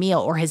or his meal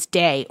or his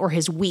day or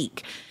his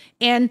week.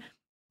 And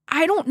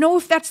I don't know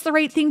if that's the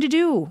right thing to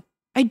do.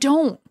 I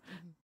don't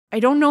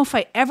know if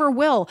I ever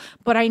will,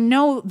 but I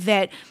know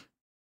that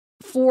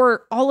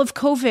for all of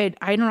COVID,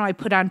 I don't know, I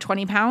put on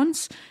 20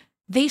 pounds.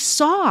 They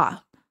saw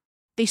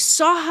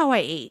how I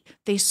ate.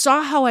 They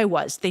saw how I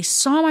was. They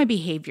saw my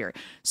behavior.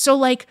 So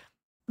like,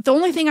 the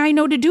only thing I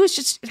know to do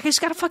is I just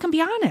got to fucking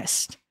be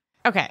honest.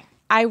 Okay.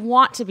 I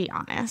want to be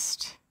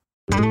honest.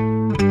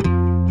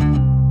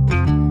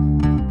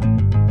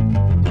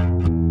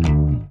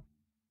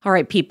 All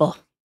right, people.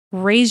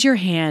 Raise your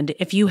hand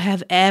if you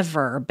have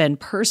ever been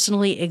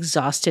personally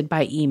exhausted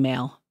by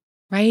email,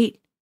 right?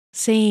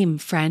 Same,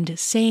 friend,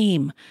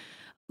 same.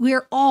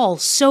 We're all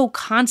so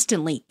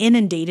constantly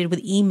inundated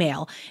with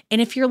email. And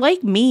if you're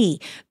like me,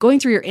 going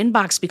through your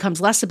inbox becomes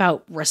less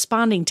about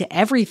responding to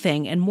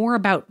everything and more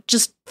about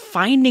just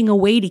finding a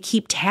way to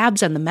keep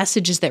tabs on the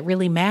messages that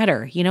really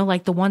matter,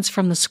 like the ones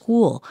from the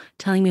school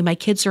telling me my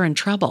kids are in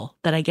trouble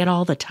that I get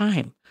all the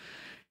time.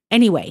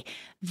 Anyway,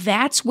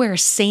 that's where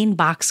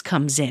SaneBox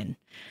comes in.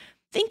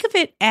 Think of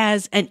it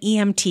as an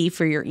EMT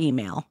for your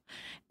email.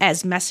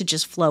 As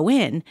messages flow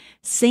in,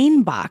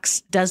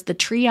 SaneBox does the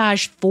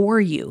triage for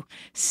you,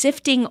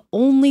 sifting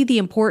only the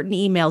important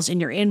emails in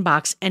your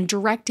inbox and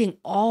directing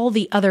all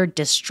the other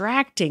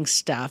distracting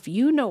stuff,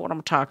 you know what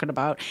I'm talking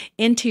about,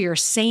 into your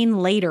Sane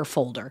Later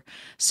folder.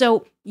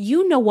 So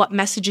you know what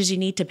messages you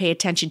need to pay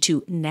attention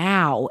to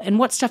now and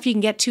what stuff you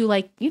can get to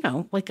like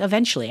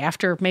eventually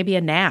after maybe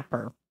a nap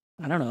or,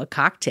 I don't know, a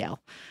cocktail.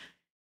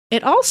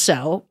 It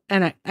also,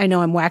 and I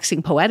know I'm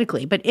waxing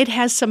poetically, but it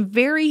has some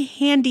very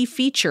handy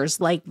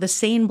features like the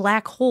Sane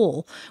Black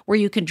Hole, where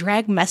you can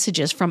drag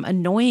messages from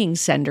annoying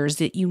senders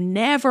that you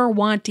never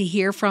want to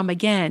hear from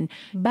again.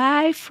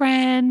 Bye,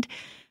 friend.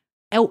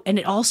 Oh, and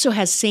it also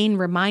has Sane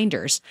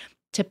reminders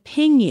to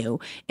ping you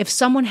if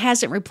someone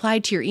hasn't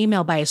replied to your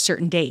email by a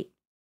certain date.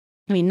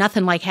 I mean,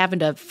 nothing like having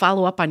to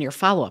follow up on your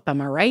follow-up,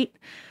 am I right?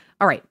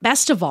 All right,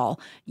 best of all,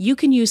 you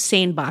can use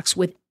SaneBox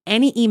with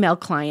any email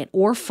client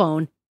or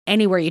phone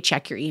anywhere you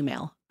check your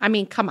email. I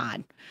mean, come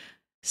on.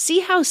 See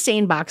how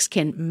SaneBox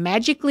can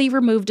magically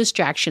remove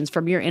distractions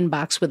from your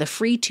inbox with a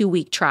free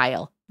 2-week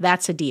trial.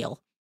 That's a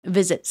deal.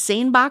 Visit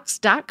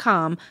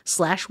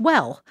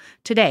sanebox.com/well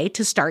today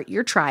to start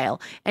your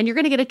trial, and you're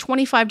going to get a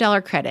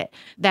 $25 credit.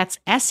 That's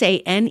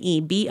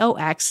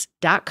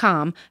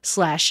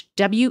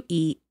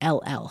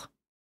sanebox.com/WELL.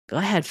 Go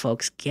ahead,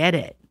 folks, get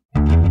it.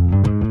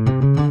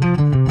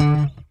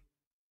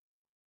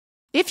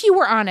 If you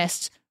were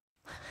honest,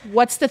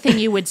 what's the thing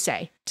you would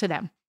say to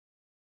them?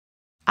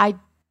 I've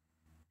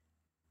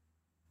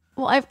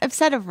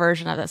said a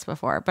version of this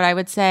before, but I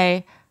would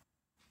say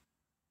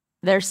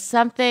there's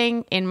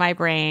something in my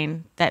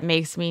brain that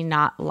makes me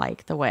not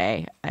like the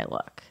way I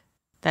look.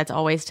 That's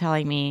always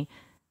telling me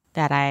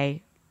that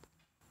I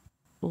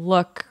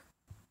look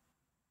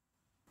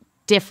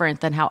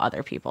different than how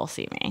other people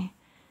see me.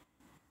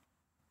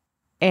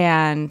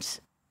 And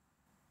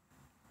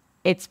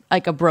it's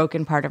like a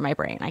broken part of my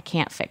brain. I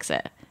can't fix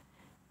it.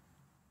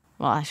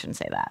 Well, I shouldn't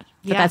say that,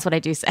 but that's what I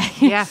do say.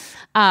 Yeah.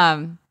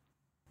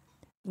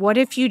 What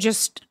if you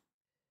just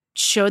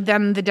showed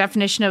them the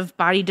definition of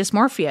body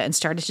dysmorphia and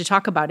started to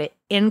talk about it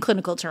in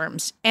clinical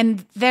terms?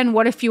 And then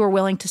what if you were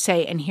willing to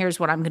say, and here's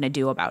what I'm going to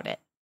do about it?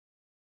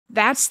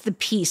 That's the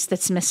piece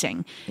that's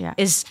missing. Yeah.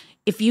 Is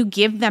if you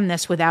give them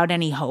this without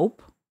any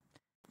hope,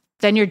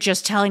 then you're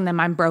just telling them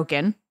I'm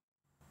broken.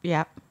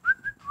 Yeah.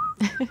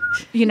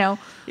 You know?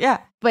 Yeah.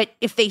 But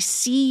if they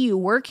see you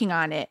working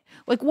on it,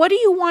 like, what do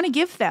you want to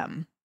give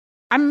them?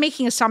 I'm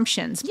making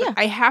assumptions, but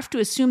I have to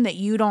assume that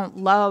you don't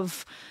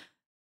love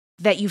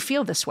that you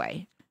feel this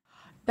way.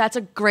 That's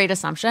a great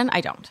assumption.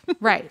 I don't.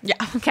 Right.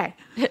 Yeah. Okay.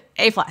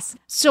 A+.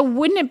 So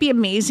wouldn't it be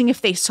amazing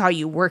if they saw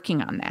you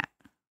working on that?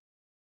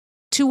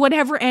 To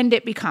whatever end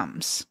it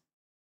becomes.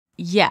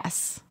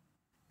 Yes.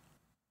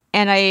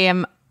 And I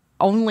am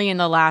only in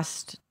the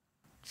last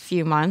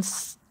few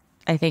months,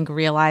 I think,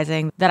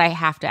 realizing that I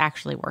have to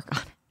actually work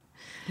on it.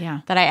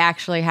 Yeah. That I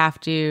actually have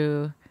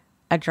to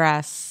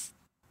address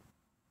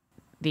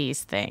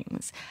these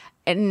things.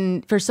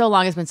 And for so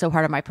long, it's been so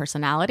part of my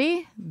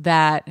personality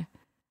that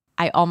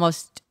I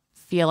almost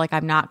feel like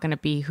I'm not going to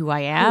be who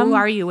I am. Who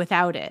are you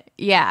without it?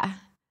 Yeah.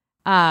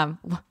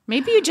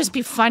 Maybe you'd just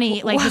be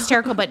funny, like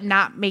hysterical, but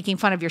not making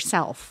fun of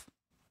yourself.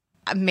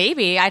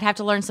 Maybe I'd have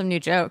to learn some new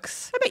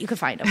jokes. I bet you could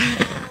find them.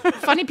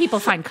 Funny people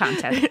find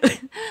content.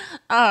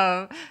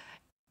 And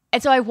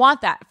so I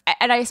want that.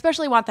 And I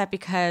especially want that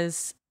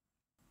because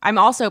I'm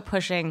also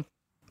pushing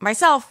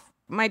myself,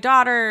 my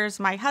daughters,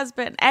 my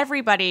husband,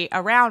 everybody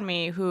around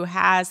me who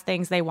has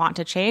things they want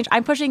to change.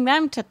 I'm pushing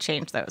them to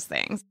change those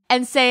things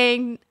and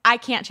saying, I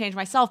can't change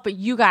myself, but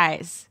you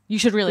guys, you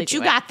should really do it.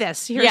 You got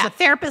this. Here's a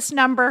therapist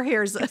number.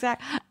 Here's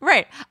exactly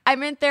right.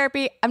 I'm in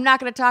therapy. I'm not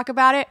going to talk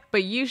about it,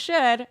 but you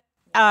should.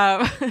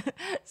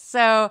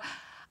 So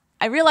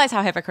I realize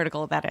how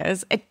hypocritical that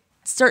is. It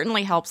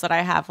certainly helps that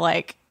I have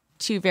like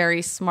two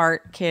very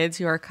smart kids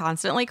who are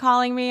constantly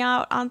calling me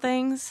out on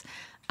things.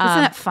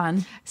 Isn't that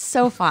fun?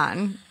 So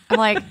fun. I'm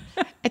like,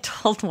 I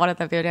told one of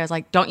them the other day, I was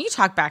like, don't you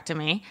talk back to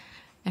me.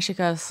 And she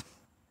goes,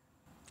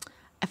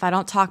 if I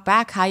don't talk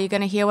back, how are you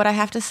going to hear what I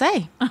have to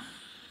say?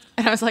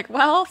 And I was like,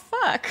 well,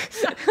 fuck.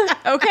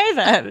 Okay,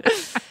 then.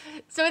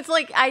 So it's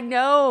like, I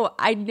know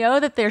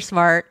that they're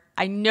smart.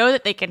 I know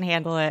that they can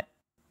handle it.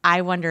 I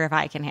wonder if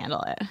I can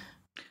handle it.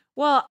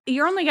 Well,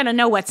 you're only going to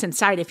know what's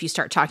inside if you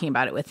start talking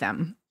about it with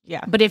them.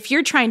 Yeah. But if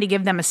you're trying to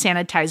give them a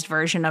sanitized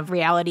version of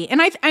reality,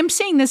 and I'm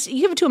saying this,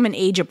 you give it to them in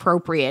age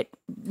appropriate,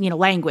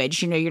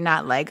 language, you're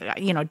not like,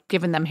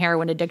 giving them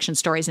heroin addiction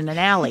stories in an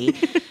alley.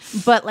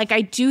 But like,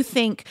 I do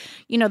think,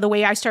 the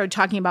way I started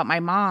talking about my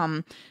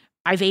mom,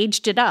 I've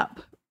aged it up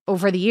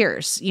over the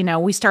years.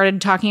 We started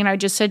talking and I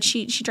just said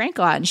she drank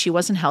a lot and she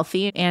wasn't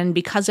healthy. And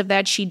because of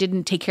that, she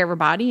didn't take care of her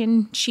body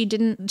and she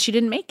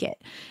didn't make it.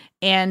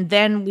 And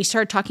then we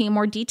started talking in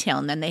more detail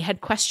and then they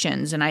had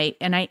questions and I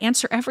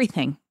answer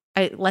everything.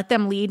 I let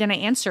them lead and I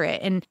answer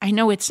it. And I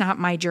know it's not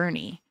my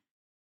journey.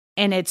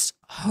 And it's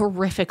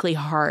horrifically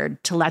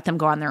hard to let them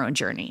go on their own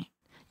journey.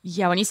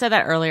 Yeah, when you said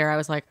that earlier, I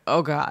was like,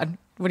 oh God,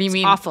 what do you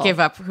mean awful.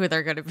 Give up who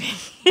they're going to be?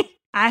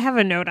 I have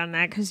a note on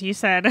that because you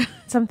said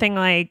something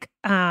like,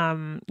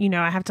 I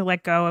have to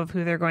let go of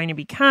who they're going to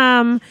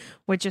become,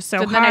 which is so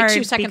hard. Then I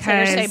 2 seconds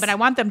later say, but I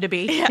want them to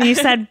be. Yeah. You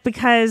said,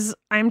 because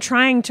I'm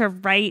trying to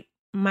write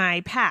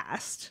my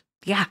past.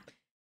 Yeah.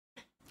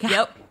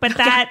 Yep. But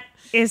that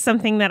is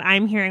something that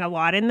I'm hearing a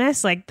lot in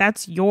this. Like,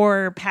 that's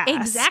your past.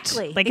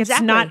 Exactly. Like,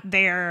 it's not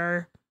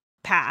their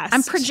past.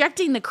 I'm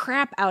projecting the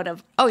crap out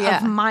of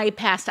my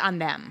past on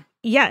them.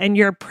 Yeah, and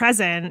your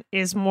present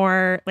is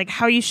more, like,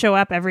 how you show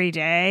up every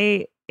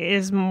day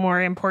is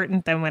more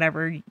important than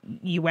whatever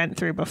you went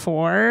through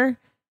before,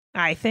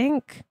 I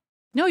think.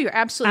 No, you're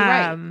absolutely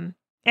right.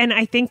 And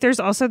I think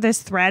there's also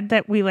this thread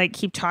that we, like,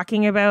 keep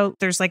talking about.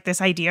 There's, like, this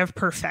idea of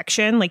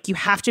perfection. Like, you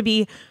have to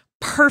be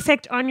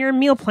perfect on your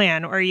meal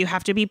plan, or you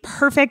have to be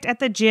perfect at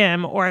the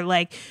gym, or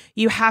like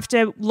you have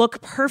to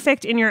look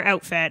perfect in your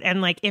outfit.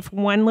 And like if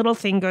one little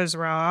thing goes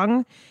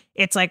wrong,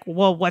 it's like,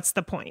 well, what's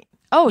the point?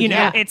 Oh, you know,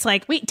 yeah. it's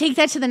like, Wait, take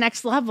that to the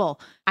next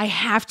level. I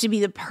have to be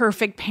the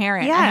perfect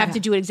parent. Yeah. I have to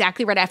do it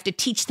exactly right. I have to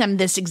teach them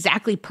this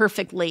exactly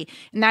perfectly.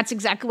 And that's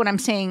exactly what I'm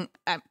saying.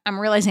 I'm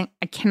realizing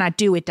I cannot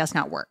do. It does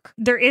not work.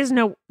 there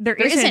isn't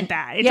isn't.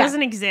 that. It Yeah.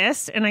 doesn't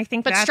exist. And I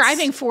think But that's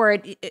striving for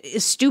it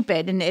is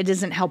stupid and it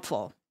isn't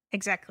helpful.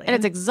 exactly. And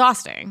it's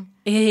exhausting.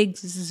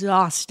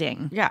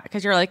 Exhausting. Yeah,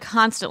 because you're like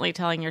constantly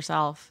telling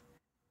yourself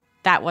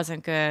that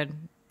wasn't good.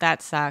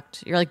 That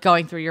sucked. You're like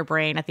going through your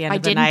brain at the end I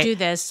of the didn't night. do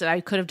this. I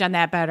could have done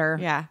that better.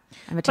 Yeah,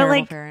 I'm a But terrible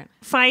like parent.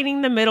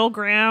 finding the middle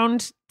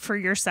ground for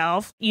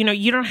yourself, you know,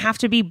 you don't have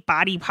to be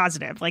body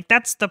positive. Like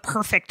that's the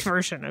perfect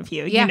version of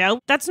you, Yeah. you know?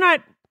 That's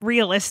not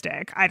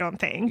realistic, I don't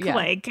think. Yeah.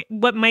 Like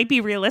what might be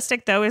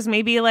realistic though is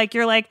maybe like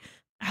you're like,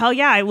 hell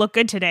yeah, I look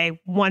good today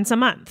once a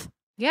month.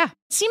 Yeah. It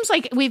seems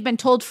like we've been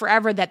told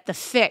forever that the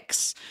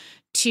fix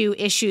to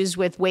issues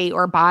with weight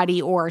or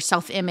body or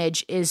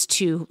self-image is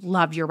to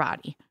love your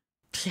body.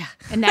 Yeah.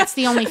 And that's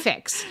the only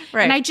fix.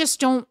 Right. And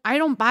I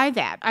don't buy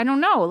that. I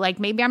don't know. Like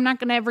maybe I'm not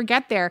going to ever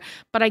get there,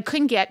 but I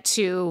couldn't get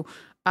to,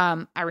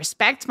 I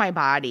respect my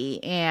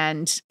body.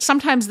 And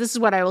sometimes this is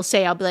what I will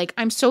say. I'll be like,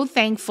 I'm so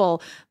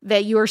thankful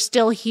that you're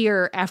still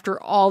here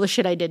after all the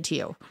shit I did to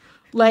you.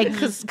 Like,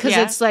 cause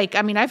Yeah. it's like,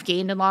 I mean, I've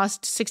gained and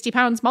lost 60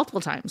 pounds multiple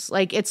times.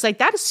 Like, it's like,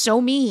 that is so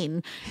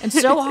mean and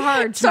so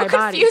hard to So my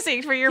body.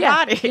 confusing for your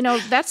body. You know,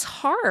 that's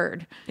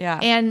hard. Yeah.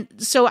 And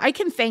so I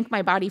can thank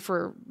my body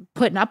for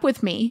putting up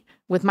with me,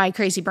 with my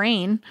crazy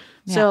brain.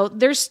 So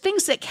there's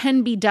things that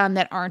can be done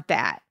that aren't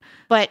that.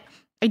 But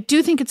I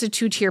do think it's a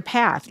 2-tier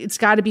path. It's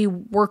got to be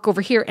work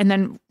over here and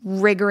then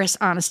rigorous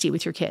honesty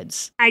with your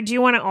kids. I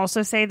do want to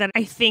also say that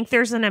I think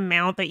there's an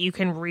amount that you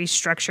can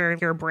restructure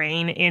your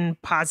brain in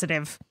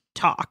positive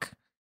talk.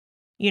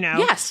 You know?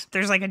 Yes.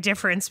 There's like a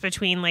difference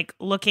between like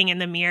looking in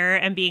the mirror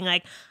and being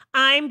like,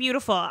 I'm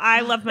beautiful.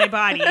 I love my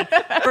body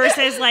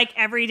versus like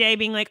every day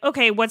being like,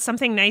 okay, what's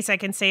something nice I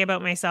can say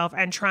about myself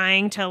and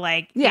trying to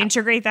like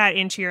integrate that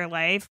into your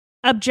life.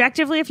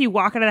 Objectively, if you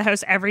walk out of the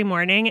house every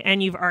morning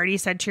and you've already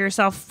said to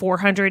yourself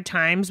 400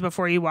 times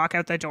before you walk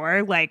out the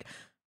door, like,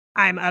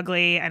 I'm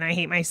ugly and I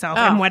hate myself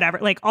and whatever,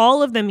 like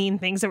all of the mean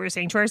things that we're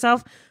saying to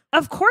ourselves,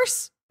 of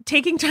course,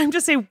 taking time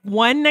to say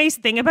one nice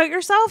thing about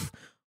yourself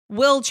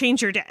will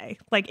change your day.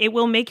 Like it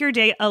will make your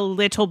day a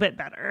little bit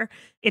better.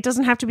 It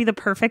doesn't have to be the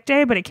perfect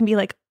day, but it can be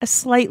like a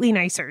slightly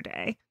nicer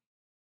day.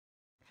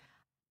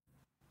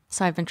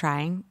 So I've been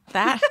trying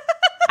that.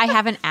 I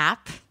have an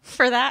app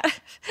for that.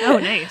 Oh,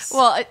 nice.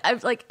 Well,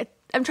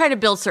 I'm trying to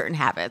build certain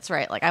habits,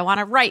 right? Like I want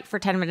to write for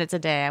 10 minutes a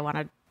day. I want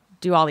to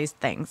do all these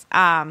things.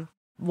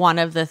 One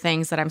of the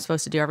things that I'm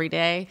supposed to do every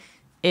day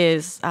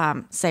is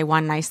say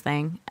one nice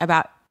thing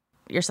about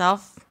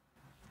yourself.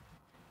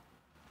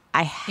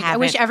 I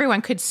wish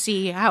everyone could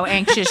see how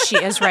anxious she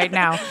is right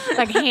now.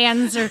 Like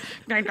hands are.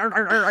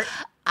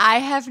 I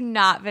have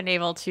not been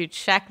able to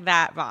check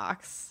that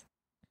box.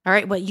 All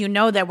right. Well, you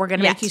know that we're going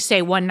to Yes. make you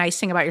say one nice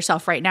thing about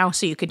yourself right now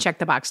so you can check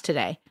the box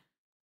today.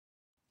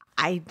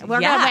 We're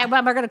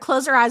going to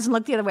close our eyes and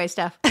look the other way,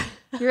 Steph.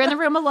 You're in the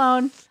room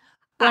alone.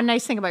 One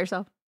nice thing about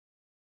yourself.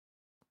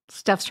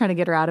 Steph's trying to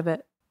get her out of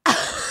it.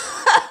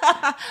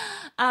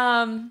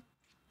 One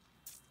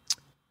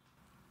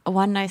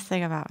nice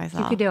thing about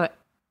myself. You could do it.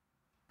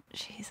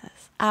 Jesus.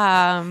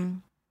 I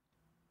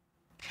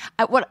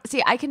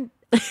can.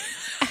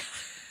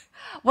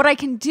 What I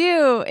can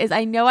do is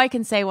I know I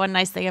can say one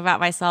nice thing about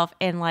myself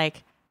in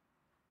like,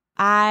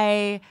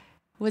 I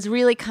was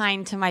really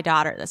kind to my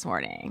daughter this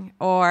morning,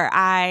 or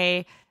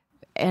I,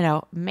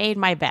 made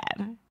my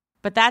bed.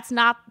 But that's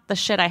not the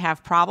shit I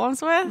have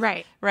problems with.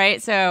 Right.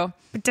 Right. So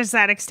But does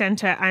that extend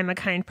to I'm a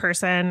kind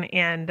person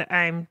and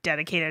I'm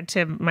dedicated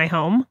to my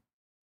home?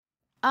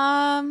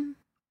 I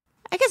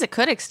guess it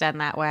could extend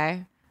that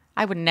way.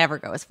 I would never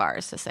go as far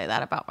as to say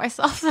that about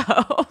myself,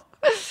 though.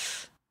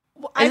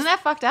 Isn't that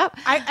fucked up?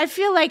 I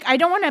feel like I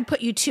don't want to put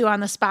you two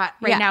on the spot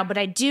right now, but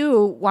I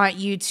do want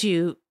you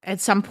to, at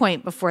some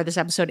point before this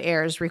episode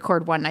airs,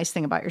 record one nice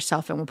thing about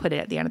yourself and we'll put it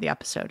at the end of the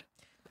episode.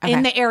 Okay.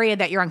 In the area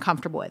that you're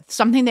uncomfortable with.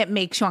 Something that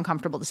makes you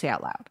uncomfortable to say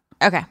out loud.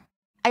 Okay.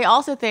 I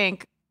also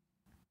think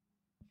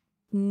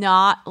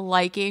not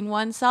liking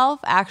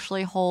oneself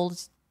actually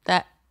holds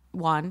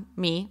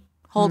me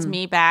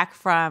back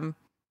from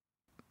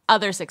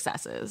other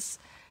successes.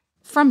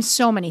 From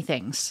so many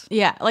things.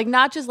 Yeah. Like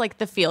not just like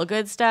the feel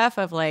good stuff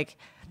of like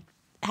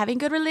having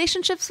good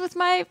relationships with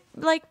my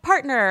like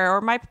partner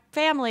or my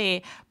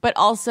family, but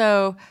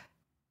also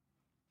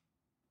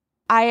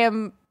I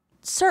am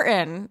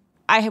certain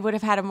I would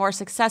have had a more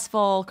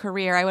successful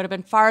career. I would have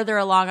been farther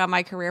along on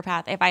my career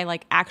path if I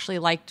like actually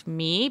liked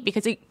me,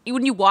 because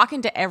when you walk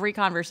into every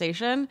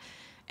conversation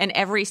and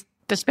every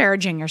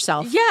Disparaging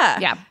yourself.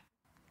 yeah,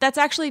 that's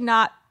actually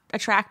not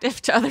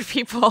attractive to other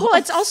people. Well,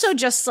 it's also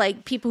just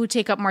like people who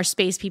take up more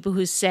space, people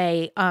who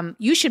say,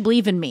 you should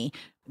believe in me.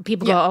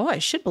 People go, oh, I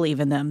should believe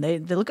in them. They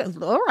look,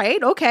 all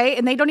right, okay.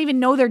 And they don't even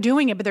know they're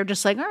doing it, but they're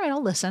just like, all right,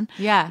 I'll listen.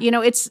 Yeah.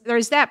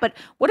 There's that. But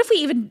what if we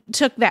even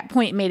took that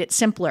point and made it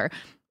simpler?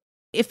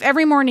 If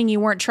every morning you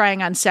weren't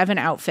trying on 7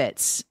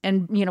 outfits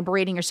and,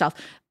 berating yourself,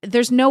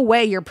 there's no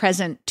way you're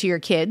present to your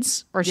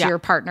kids or to your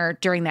partner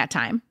during that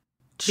time.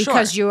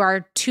 Because you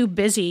are too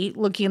busy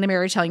looking in the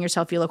mirror telling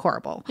yourself you look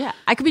horrible. Yeah.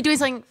 I could be doing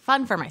something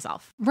fun for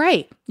myself.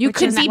 Right. You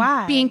could be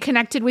being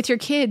connected with your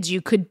kids.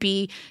 You could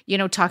be,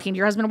 talking to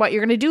your husband about what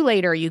you're going to do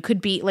later. You could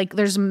be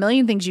there's a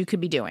million things you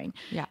could be doing.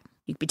 Yeah.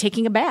 You could be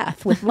taking a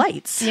bath with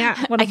lights. Yeah.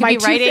 I could be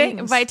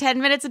writing by 10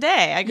 minutes a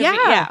day. I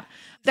could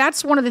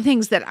That's one of the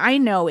things that I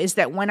know is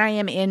that when I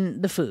am in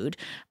the food,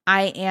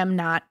 I am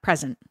not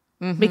present.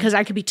 Because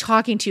I could be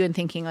talking to you and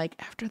thinking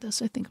after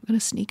this, I think I'm going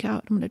to sneak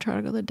out. I'm going to try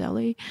to go to the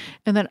deli.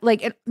 And then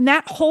and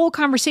that whole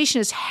conversation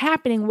is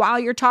happening while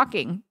you're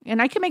talking. And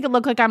I can make it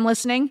look like I'm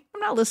listening. I'm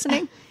not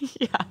listening.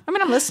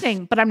 I'm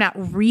listening, but I'm not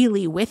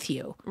really with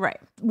you. Right.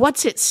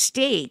 What's at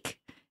stake?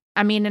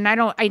 I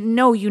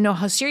know you know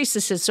how serious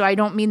this is, so I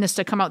don't mean this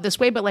to come out this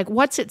way, but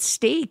what's at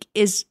stake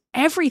is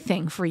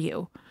everything for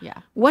you.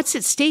 Yeah. What's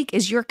at stake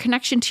is your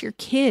connection to your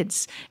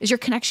kids, is your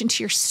connection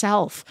to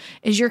yourself,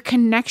 is your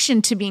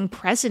connection to being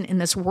present in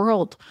this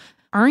world.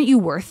 Aren't you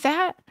worth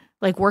that?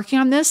 Working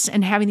on this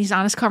and having these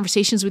honest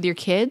conversations with your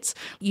kids?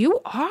 You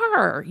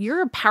are.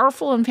 You're a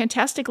powerful and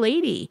fantastic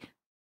lady.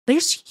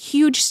 There's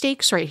huge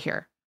stakes right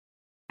here.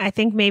 I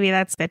think maybe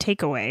that's the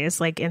takeaway is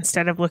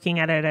instead of looking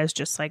at it as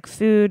just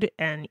food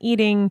and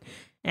eating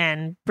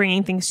and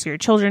bringing things to your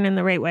children in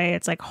the right way,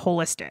 it's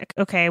holistic.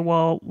 Okay,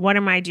 well, what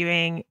am I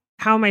doing?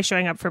 How am I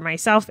showing up for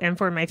myself and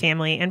for my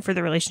family and for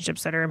the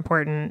relationships that are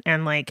important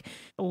and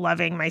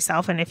loving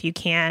myself? And if you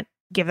can't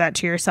give that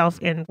to yourself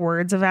in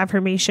words of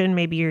affirmation,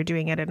 maybe you're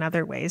doing it in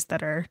other ways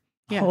that are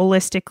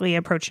holistically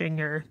approaching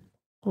your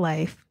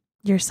life,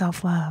 your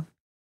self-love.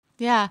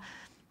 Yeah.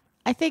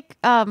 I think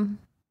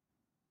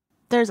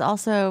there's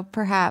also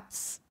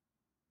perhaps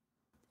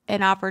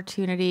an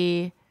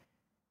opportunity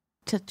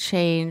to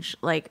change.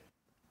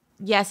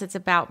 Yes, it's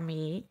about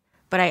me,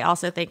 but I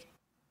also think,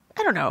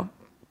 I don't know,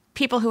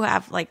 people who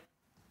have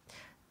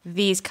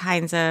these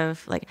kinds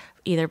of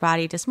either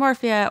body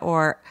dysmorphia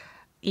or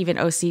even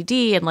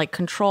OCD and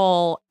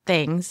control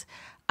things,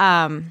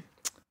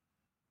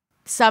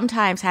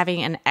 sometimes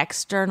having an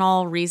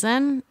external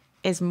reason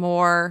is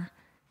more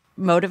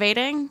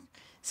motivating.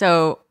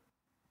 So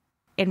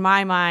in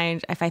my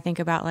mind, if I think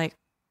about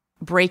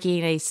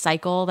breaking a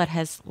cycle that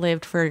has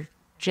lived for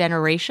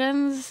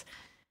generations,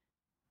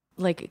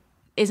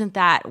 isn't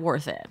that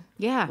worth it?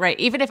 Yeah. Right.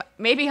 Even if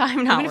maybe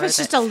I'm not, even if it's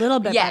just a little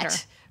bit yet, better.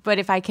 But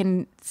if I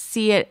can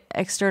see it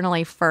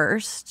externally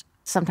first,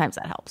 sometimes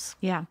that helps.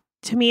 Yeah.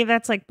 To me,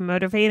 that's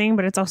motivating,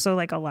 but it's also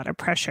a lot of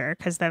pressure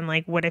because then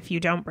what if you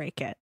don't break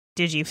it?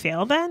 Did you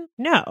fail then?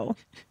 No.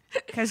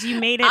 Because you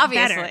made it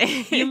better.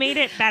 You made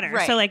it better.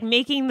 Right. So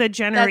making the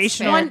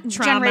generational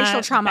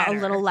trauma better.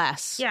 a little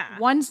less. Yeah.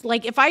 One's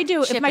if my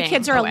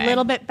kids are a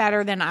little bit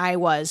better than I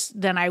was,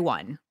 then I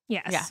won.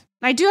 Yes. Yeah.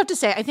 I do have to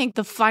say, I think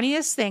the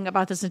funniest thing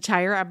about this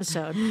entire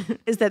episode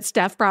is that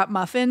Steph brought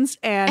muffins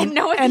and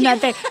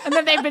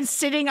that they've been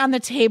sitting on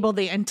the table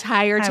the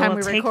entire time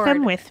we take record.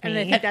 them with and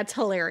me. I think that's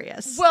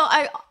hilarious. Well,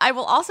 I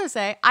will also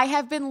say I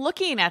have been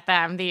looking at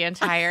them the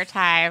entire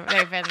time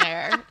they've been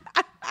there.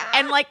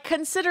 And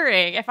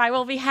considering if I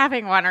will be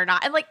having one or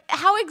not. And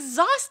how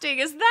exhausting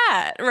is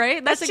that,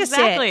 right? That's just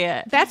exactly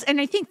it.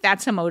 And I think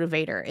that's a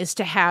motivator, is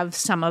to have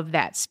some of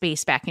that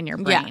space back in your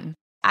brain. Yeah.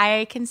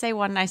 I can say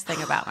one nice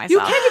thing about myself. You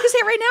can say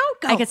it right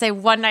now? Go. I can say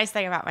one nice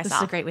thing about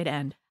myself. This is a great way to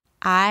end.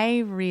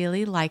 I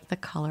really like the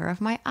color of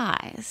my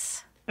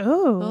eyes.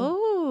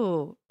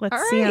 Oh. Let's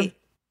All see them. right.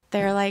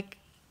 They're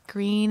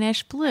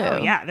greenish blue. Oh,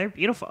 yeah. They're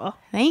beautiful.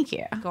 Thank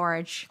you.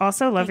 Gorge.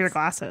 Also love your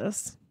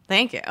glasses.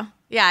 Thank you.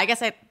 Yeah, I guess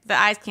the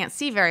eyes can't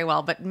see very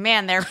well, but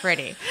man, they're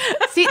pretty.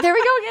 See, there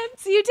we go again.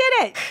 So you did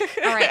it.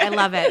 All right. I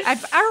love it.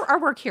 Our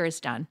work here is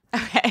done.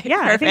 Okay.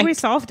 Yeah, perfect. I think we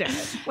solved it.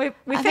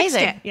 We fixed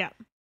it. Yeah.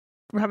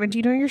 Robin, do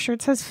you know your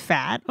shirt says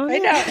fat on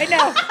it? I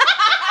know.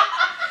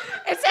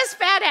 It says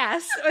fat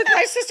ass. With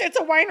my sister, it's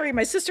a winery.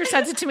 My sister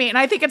sends it to me, and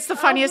I think it's the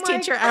funniest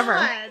teacher ever.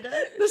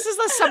 This is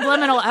the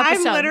subliminal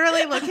episode. I'm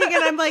literally looking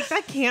and I'm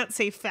that can't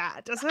say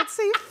fat. Does that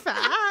say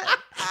fat?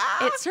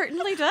 It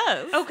certainly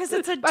does. Oh, because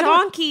it's a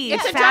donkey.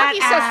 It's a donkey,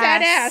 so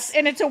fat ass.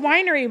 And it's a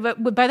winery.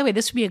 But by the way,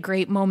 this would be a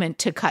great moment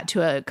to cut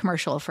to a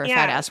commercial for a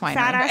fat ass winery.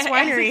 Fat ass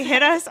winery.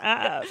 Hit us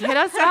up. Hit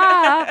us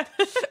up.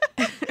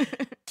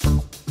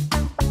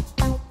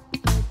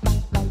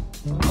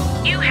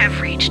 You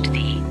have reached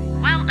the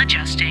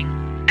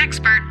well-adjusting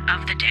expert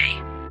of the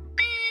day.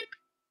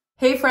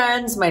 Hey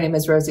friends, my name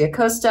is Rosie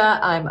Acosta.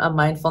 I'm a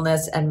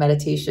mindfulness and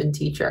meditation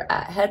teacher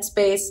at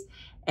Headspace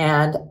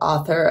and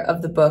author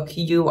of the book,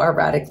 You Are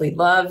Radically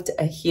Loved,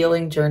 A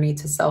Healing Journey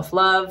to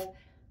Self-Love.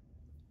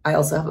 I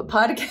also have a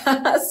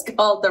podcast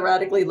called The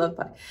Radically Loved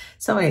Podcast.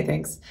 So many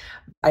things.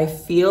 I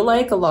feel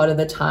like a lot of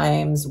the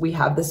times we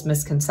have this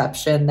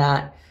misconception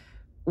that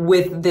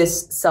with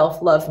this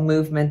self-love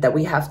movement that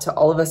we have to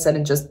all of a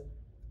sudden just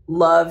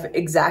love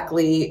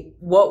exactly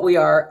what we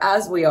are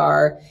as we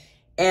are.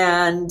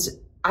 And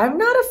I'm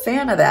not a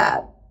fan of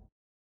that.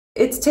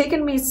 It's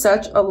taken me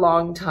such a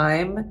long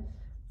time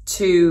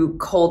to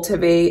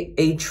cultivate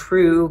a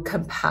true,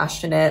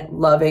 compassionate,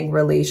 loving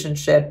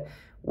relationship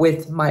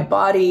with my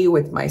body,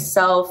 with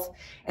myself.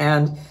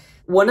 And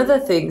one of the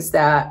things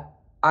that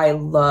I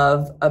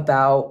love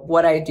about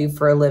what I do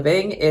for a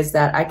living is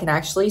that I can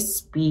actually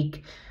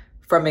speak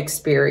from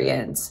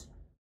experience.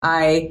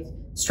 I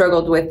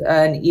struggled with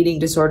an eating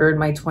disorder in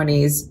my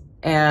 20s,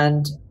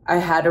 and I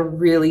had a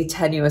really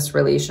tenuous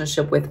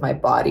relationship with my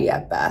body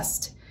at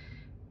best.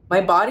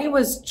 My body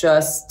was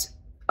just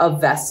a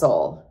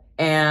vessel,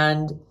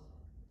 and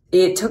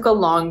it took a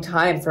long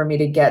time for me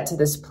to get to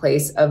this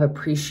place of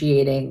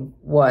appreciating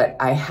what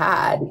I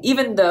had,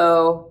 even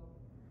though,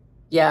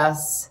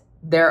 yes,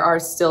 there are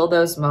still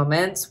those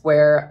moments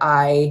where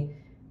I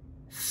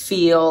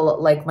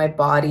feel like my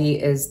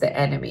body is the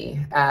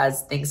enemy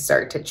as things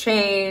start to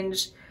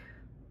change.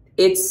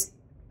 It's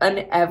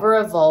an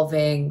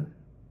ever-evolving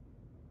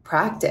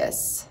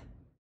practice.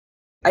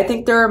 I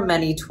think there are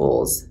many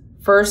tools.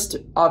 First,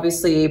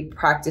 obviously,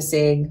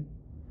 practicing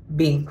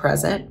being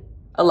present,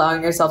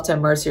 allowing yourself to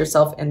immerse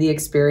yourself in the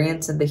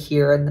experience in the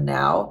here and the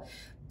now,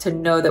 to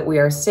know that we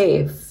are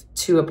safe,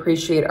 to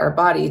appreciate our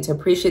body, to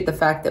appreciate the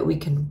fact that we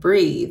can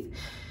breathe,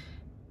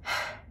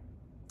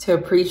 to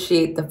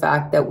appreciate the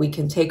fact that we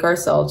can take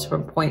ourselves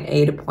from point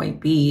A to point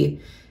B,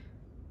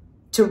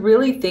 to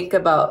really think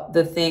about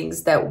the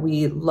things that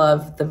we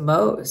love the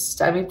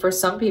most. I mean, for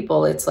some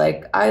people, it's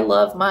like, I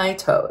love my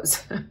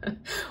toes,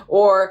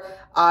 or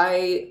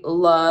I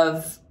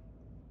love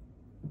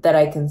that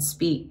I can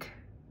speak,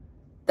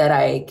 that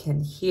I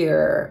can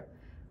hear,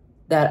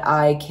 that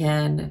I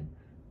can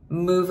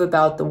move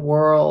about the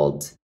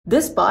world.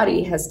 This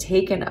body has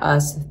taken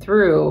us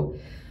through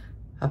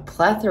a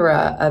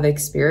plethora of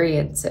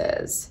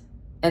experiences.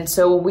 And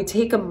so when we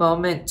take a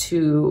moment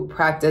to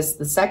practice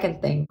the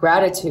second thing,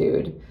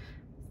 gratitude,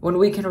 when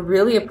we can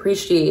really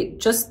appreciate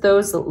just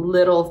those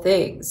little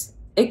things,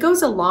 it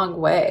goes a long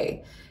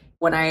way.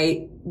 When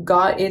I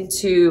got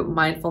into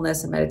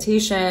mindfulness and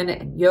meditation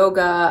and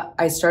yoga,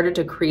 I started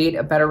to create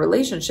a better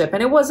relationship.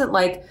 And it wasn't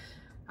like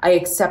I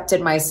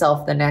accepted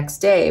myself the next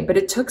day, but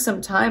it took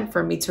some time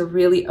for me to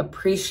really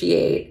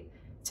appreciate,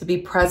 to be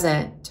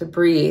present, to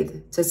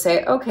breathe, to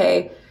say,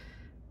 okay,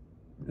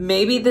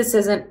 maybe this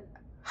isn't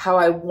how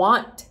I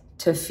want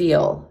to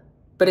feel,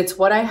 but it's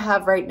what I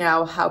have right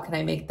now. How can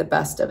I make the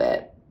best of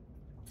it?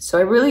 So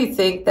I really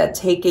think that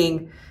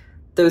taking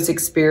those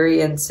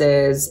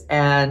experiences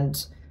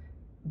and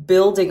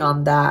building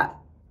on that,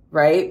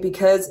 right?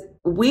 Because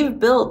we've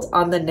built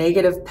on the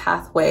negative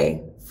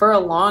pathway for a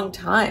long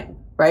time,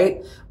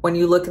 right? When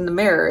you look in the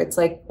mirror, it's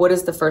like, what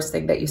is the first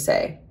thing that you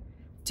say?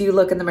 Do you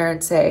look in the mirror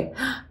and say,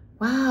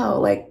 wow,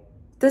 like,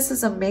 this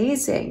is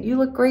amazing. You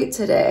look great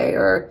today.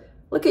 Or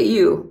look at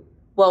you,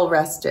 well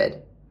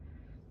rested.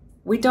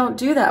 We don't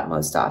do that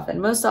most often.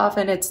 Most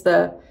often it's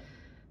the,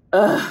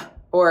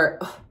 or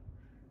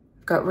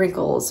I've got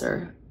wrinkles,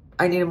 or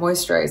I need to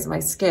moisturize my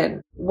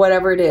skin.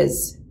 Whatever it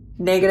is,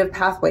 negative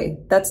pathway.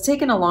 That's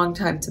taken a long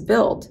time to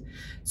build.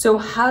 So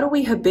how do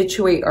we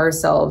habituate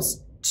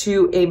ourselves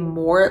to a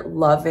more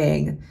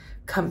loving,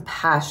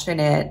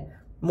 compassionate,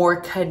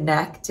 more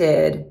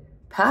connected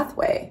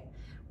pathway?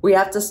 We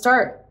have to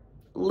start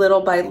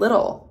little by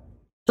little.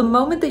 The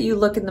moment that you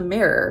look in the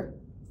mirror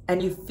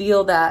and you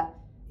feel that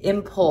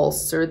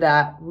impulse or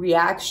that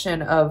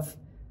reaction of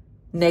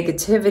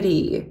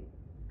negativity,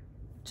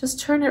 just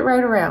turn it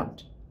right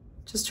around.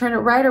 Just turn it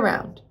right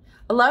around.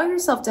 Allow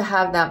yourself to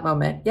have that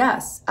moment.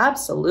 Yes,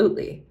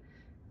 absolutely.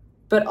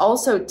 But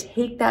also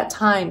take that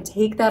time,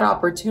 take that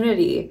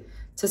opportunity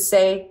to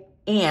say,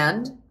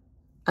 and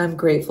I'm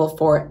grateful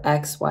for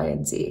X, Y,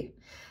 and Z.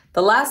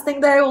 The last thing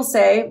that I will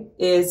say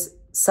is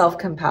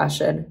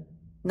self-compassion.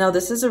 Now,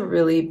 this is a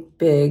really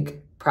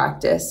big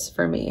practice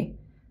for me,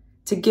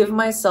 to give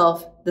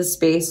myself the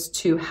space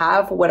to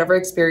have whatever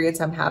experience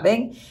I'm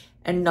having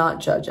and not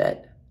judge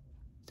it.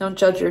 Don't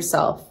judge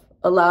yourself.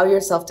 Allow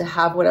yourself to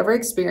have whatever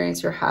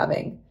experience you're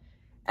having,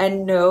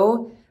 and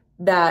know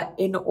that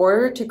in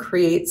order to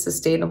create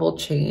sustainable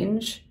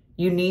change,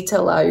 you need to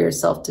allow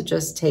yourself to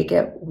just take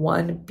it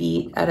one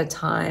beat at a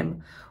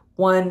time,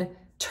 one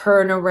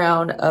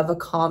turnaround of a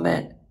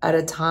comment at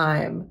a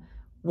time,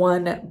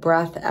 one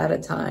breath at a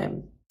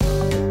time.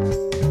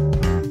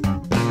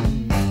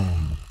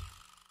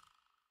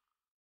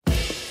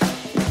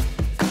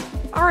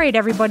 All right,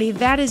 everybody,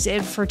 that is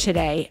it for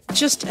today.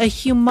 Just a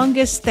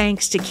humongous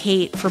thanks to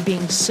Kait for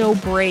being so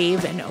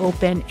brave and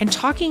open and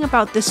talking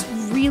about this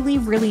really,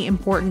 really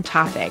important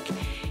topic.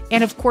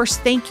 And of course,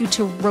 thank you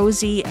to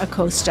Rosie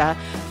Acosta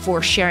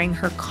for sharing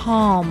her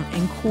calm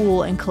and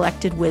cool and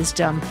collected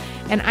wisdom.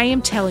 And I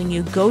am telling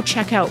you, go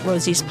check out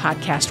Rosie's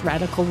podcast,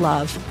 Radical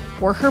Love,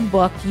 or her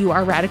book, You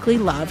Are Radically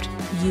Loved.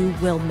 You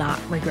will not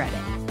regret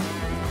it.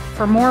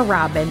 For more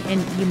Robin, and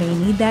you may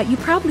need that, you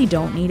probably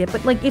don't need it,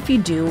 but like if you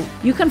do,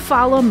 you can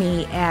follow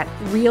me at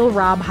Real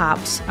Rob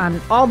Hops on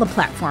all the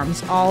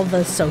platforms, all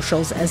the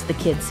socials, as the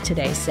kids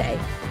today say.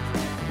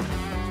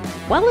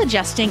 Well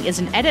Adjusting is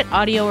an Edit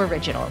Audio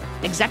original,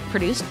 exec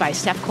produced by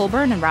Steph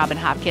Colburn and Robin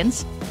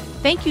Hopkins.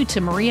 Thank you to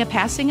Maria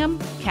Passingham,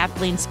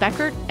 Kathleen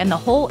Speckert, and the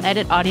whole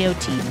Edit Audio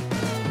team.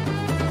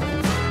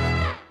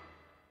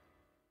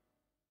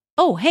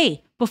 Oh,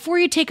 hey, before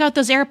you take out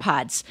those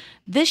AirPods,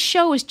 this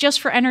show is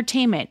just for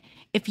entertainment.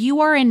 If you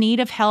are in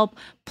need of help,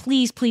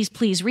 please, please,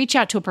 please reach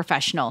out to a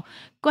professional.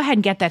 Go ahead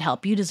and get that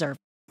help you deserve.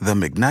 The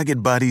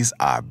McNugget Buddies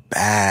are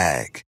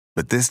back.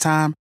 But this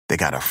time, they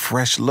got a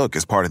fresh look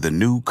as part of the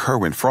new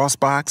Kerwin Frost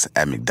box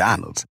at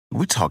McDonald's.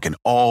 We're talking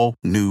all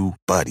new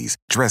buddies,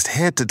 dressed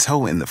head to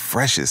toe in the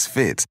freshest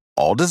fits,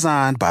 all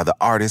designed by the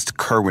artist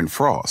Kerwin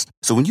Frost.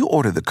 So when you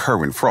order the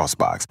Kerwin Frost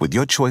box with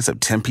your choice of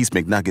 10-piece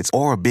McNuggets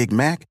or a Big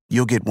Mac,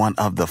 you'll get one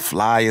of the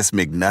flyest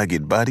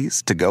McNugget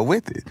buddies to go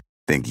with it.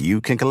 Think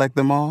you can collect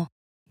them all?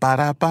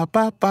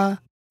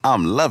 Ba-da-ba-ba-ba.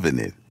 I'm loving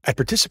it. At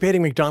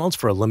participating McDonald's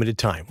for a limited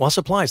time while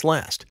supplies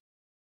last.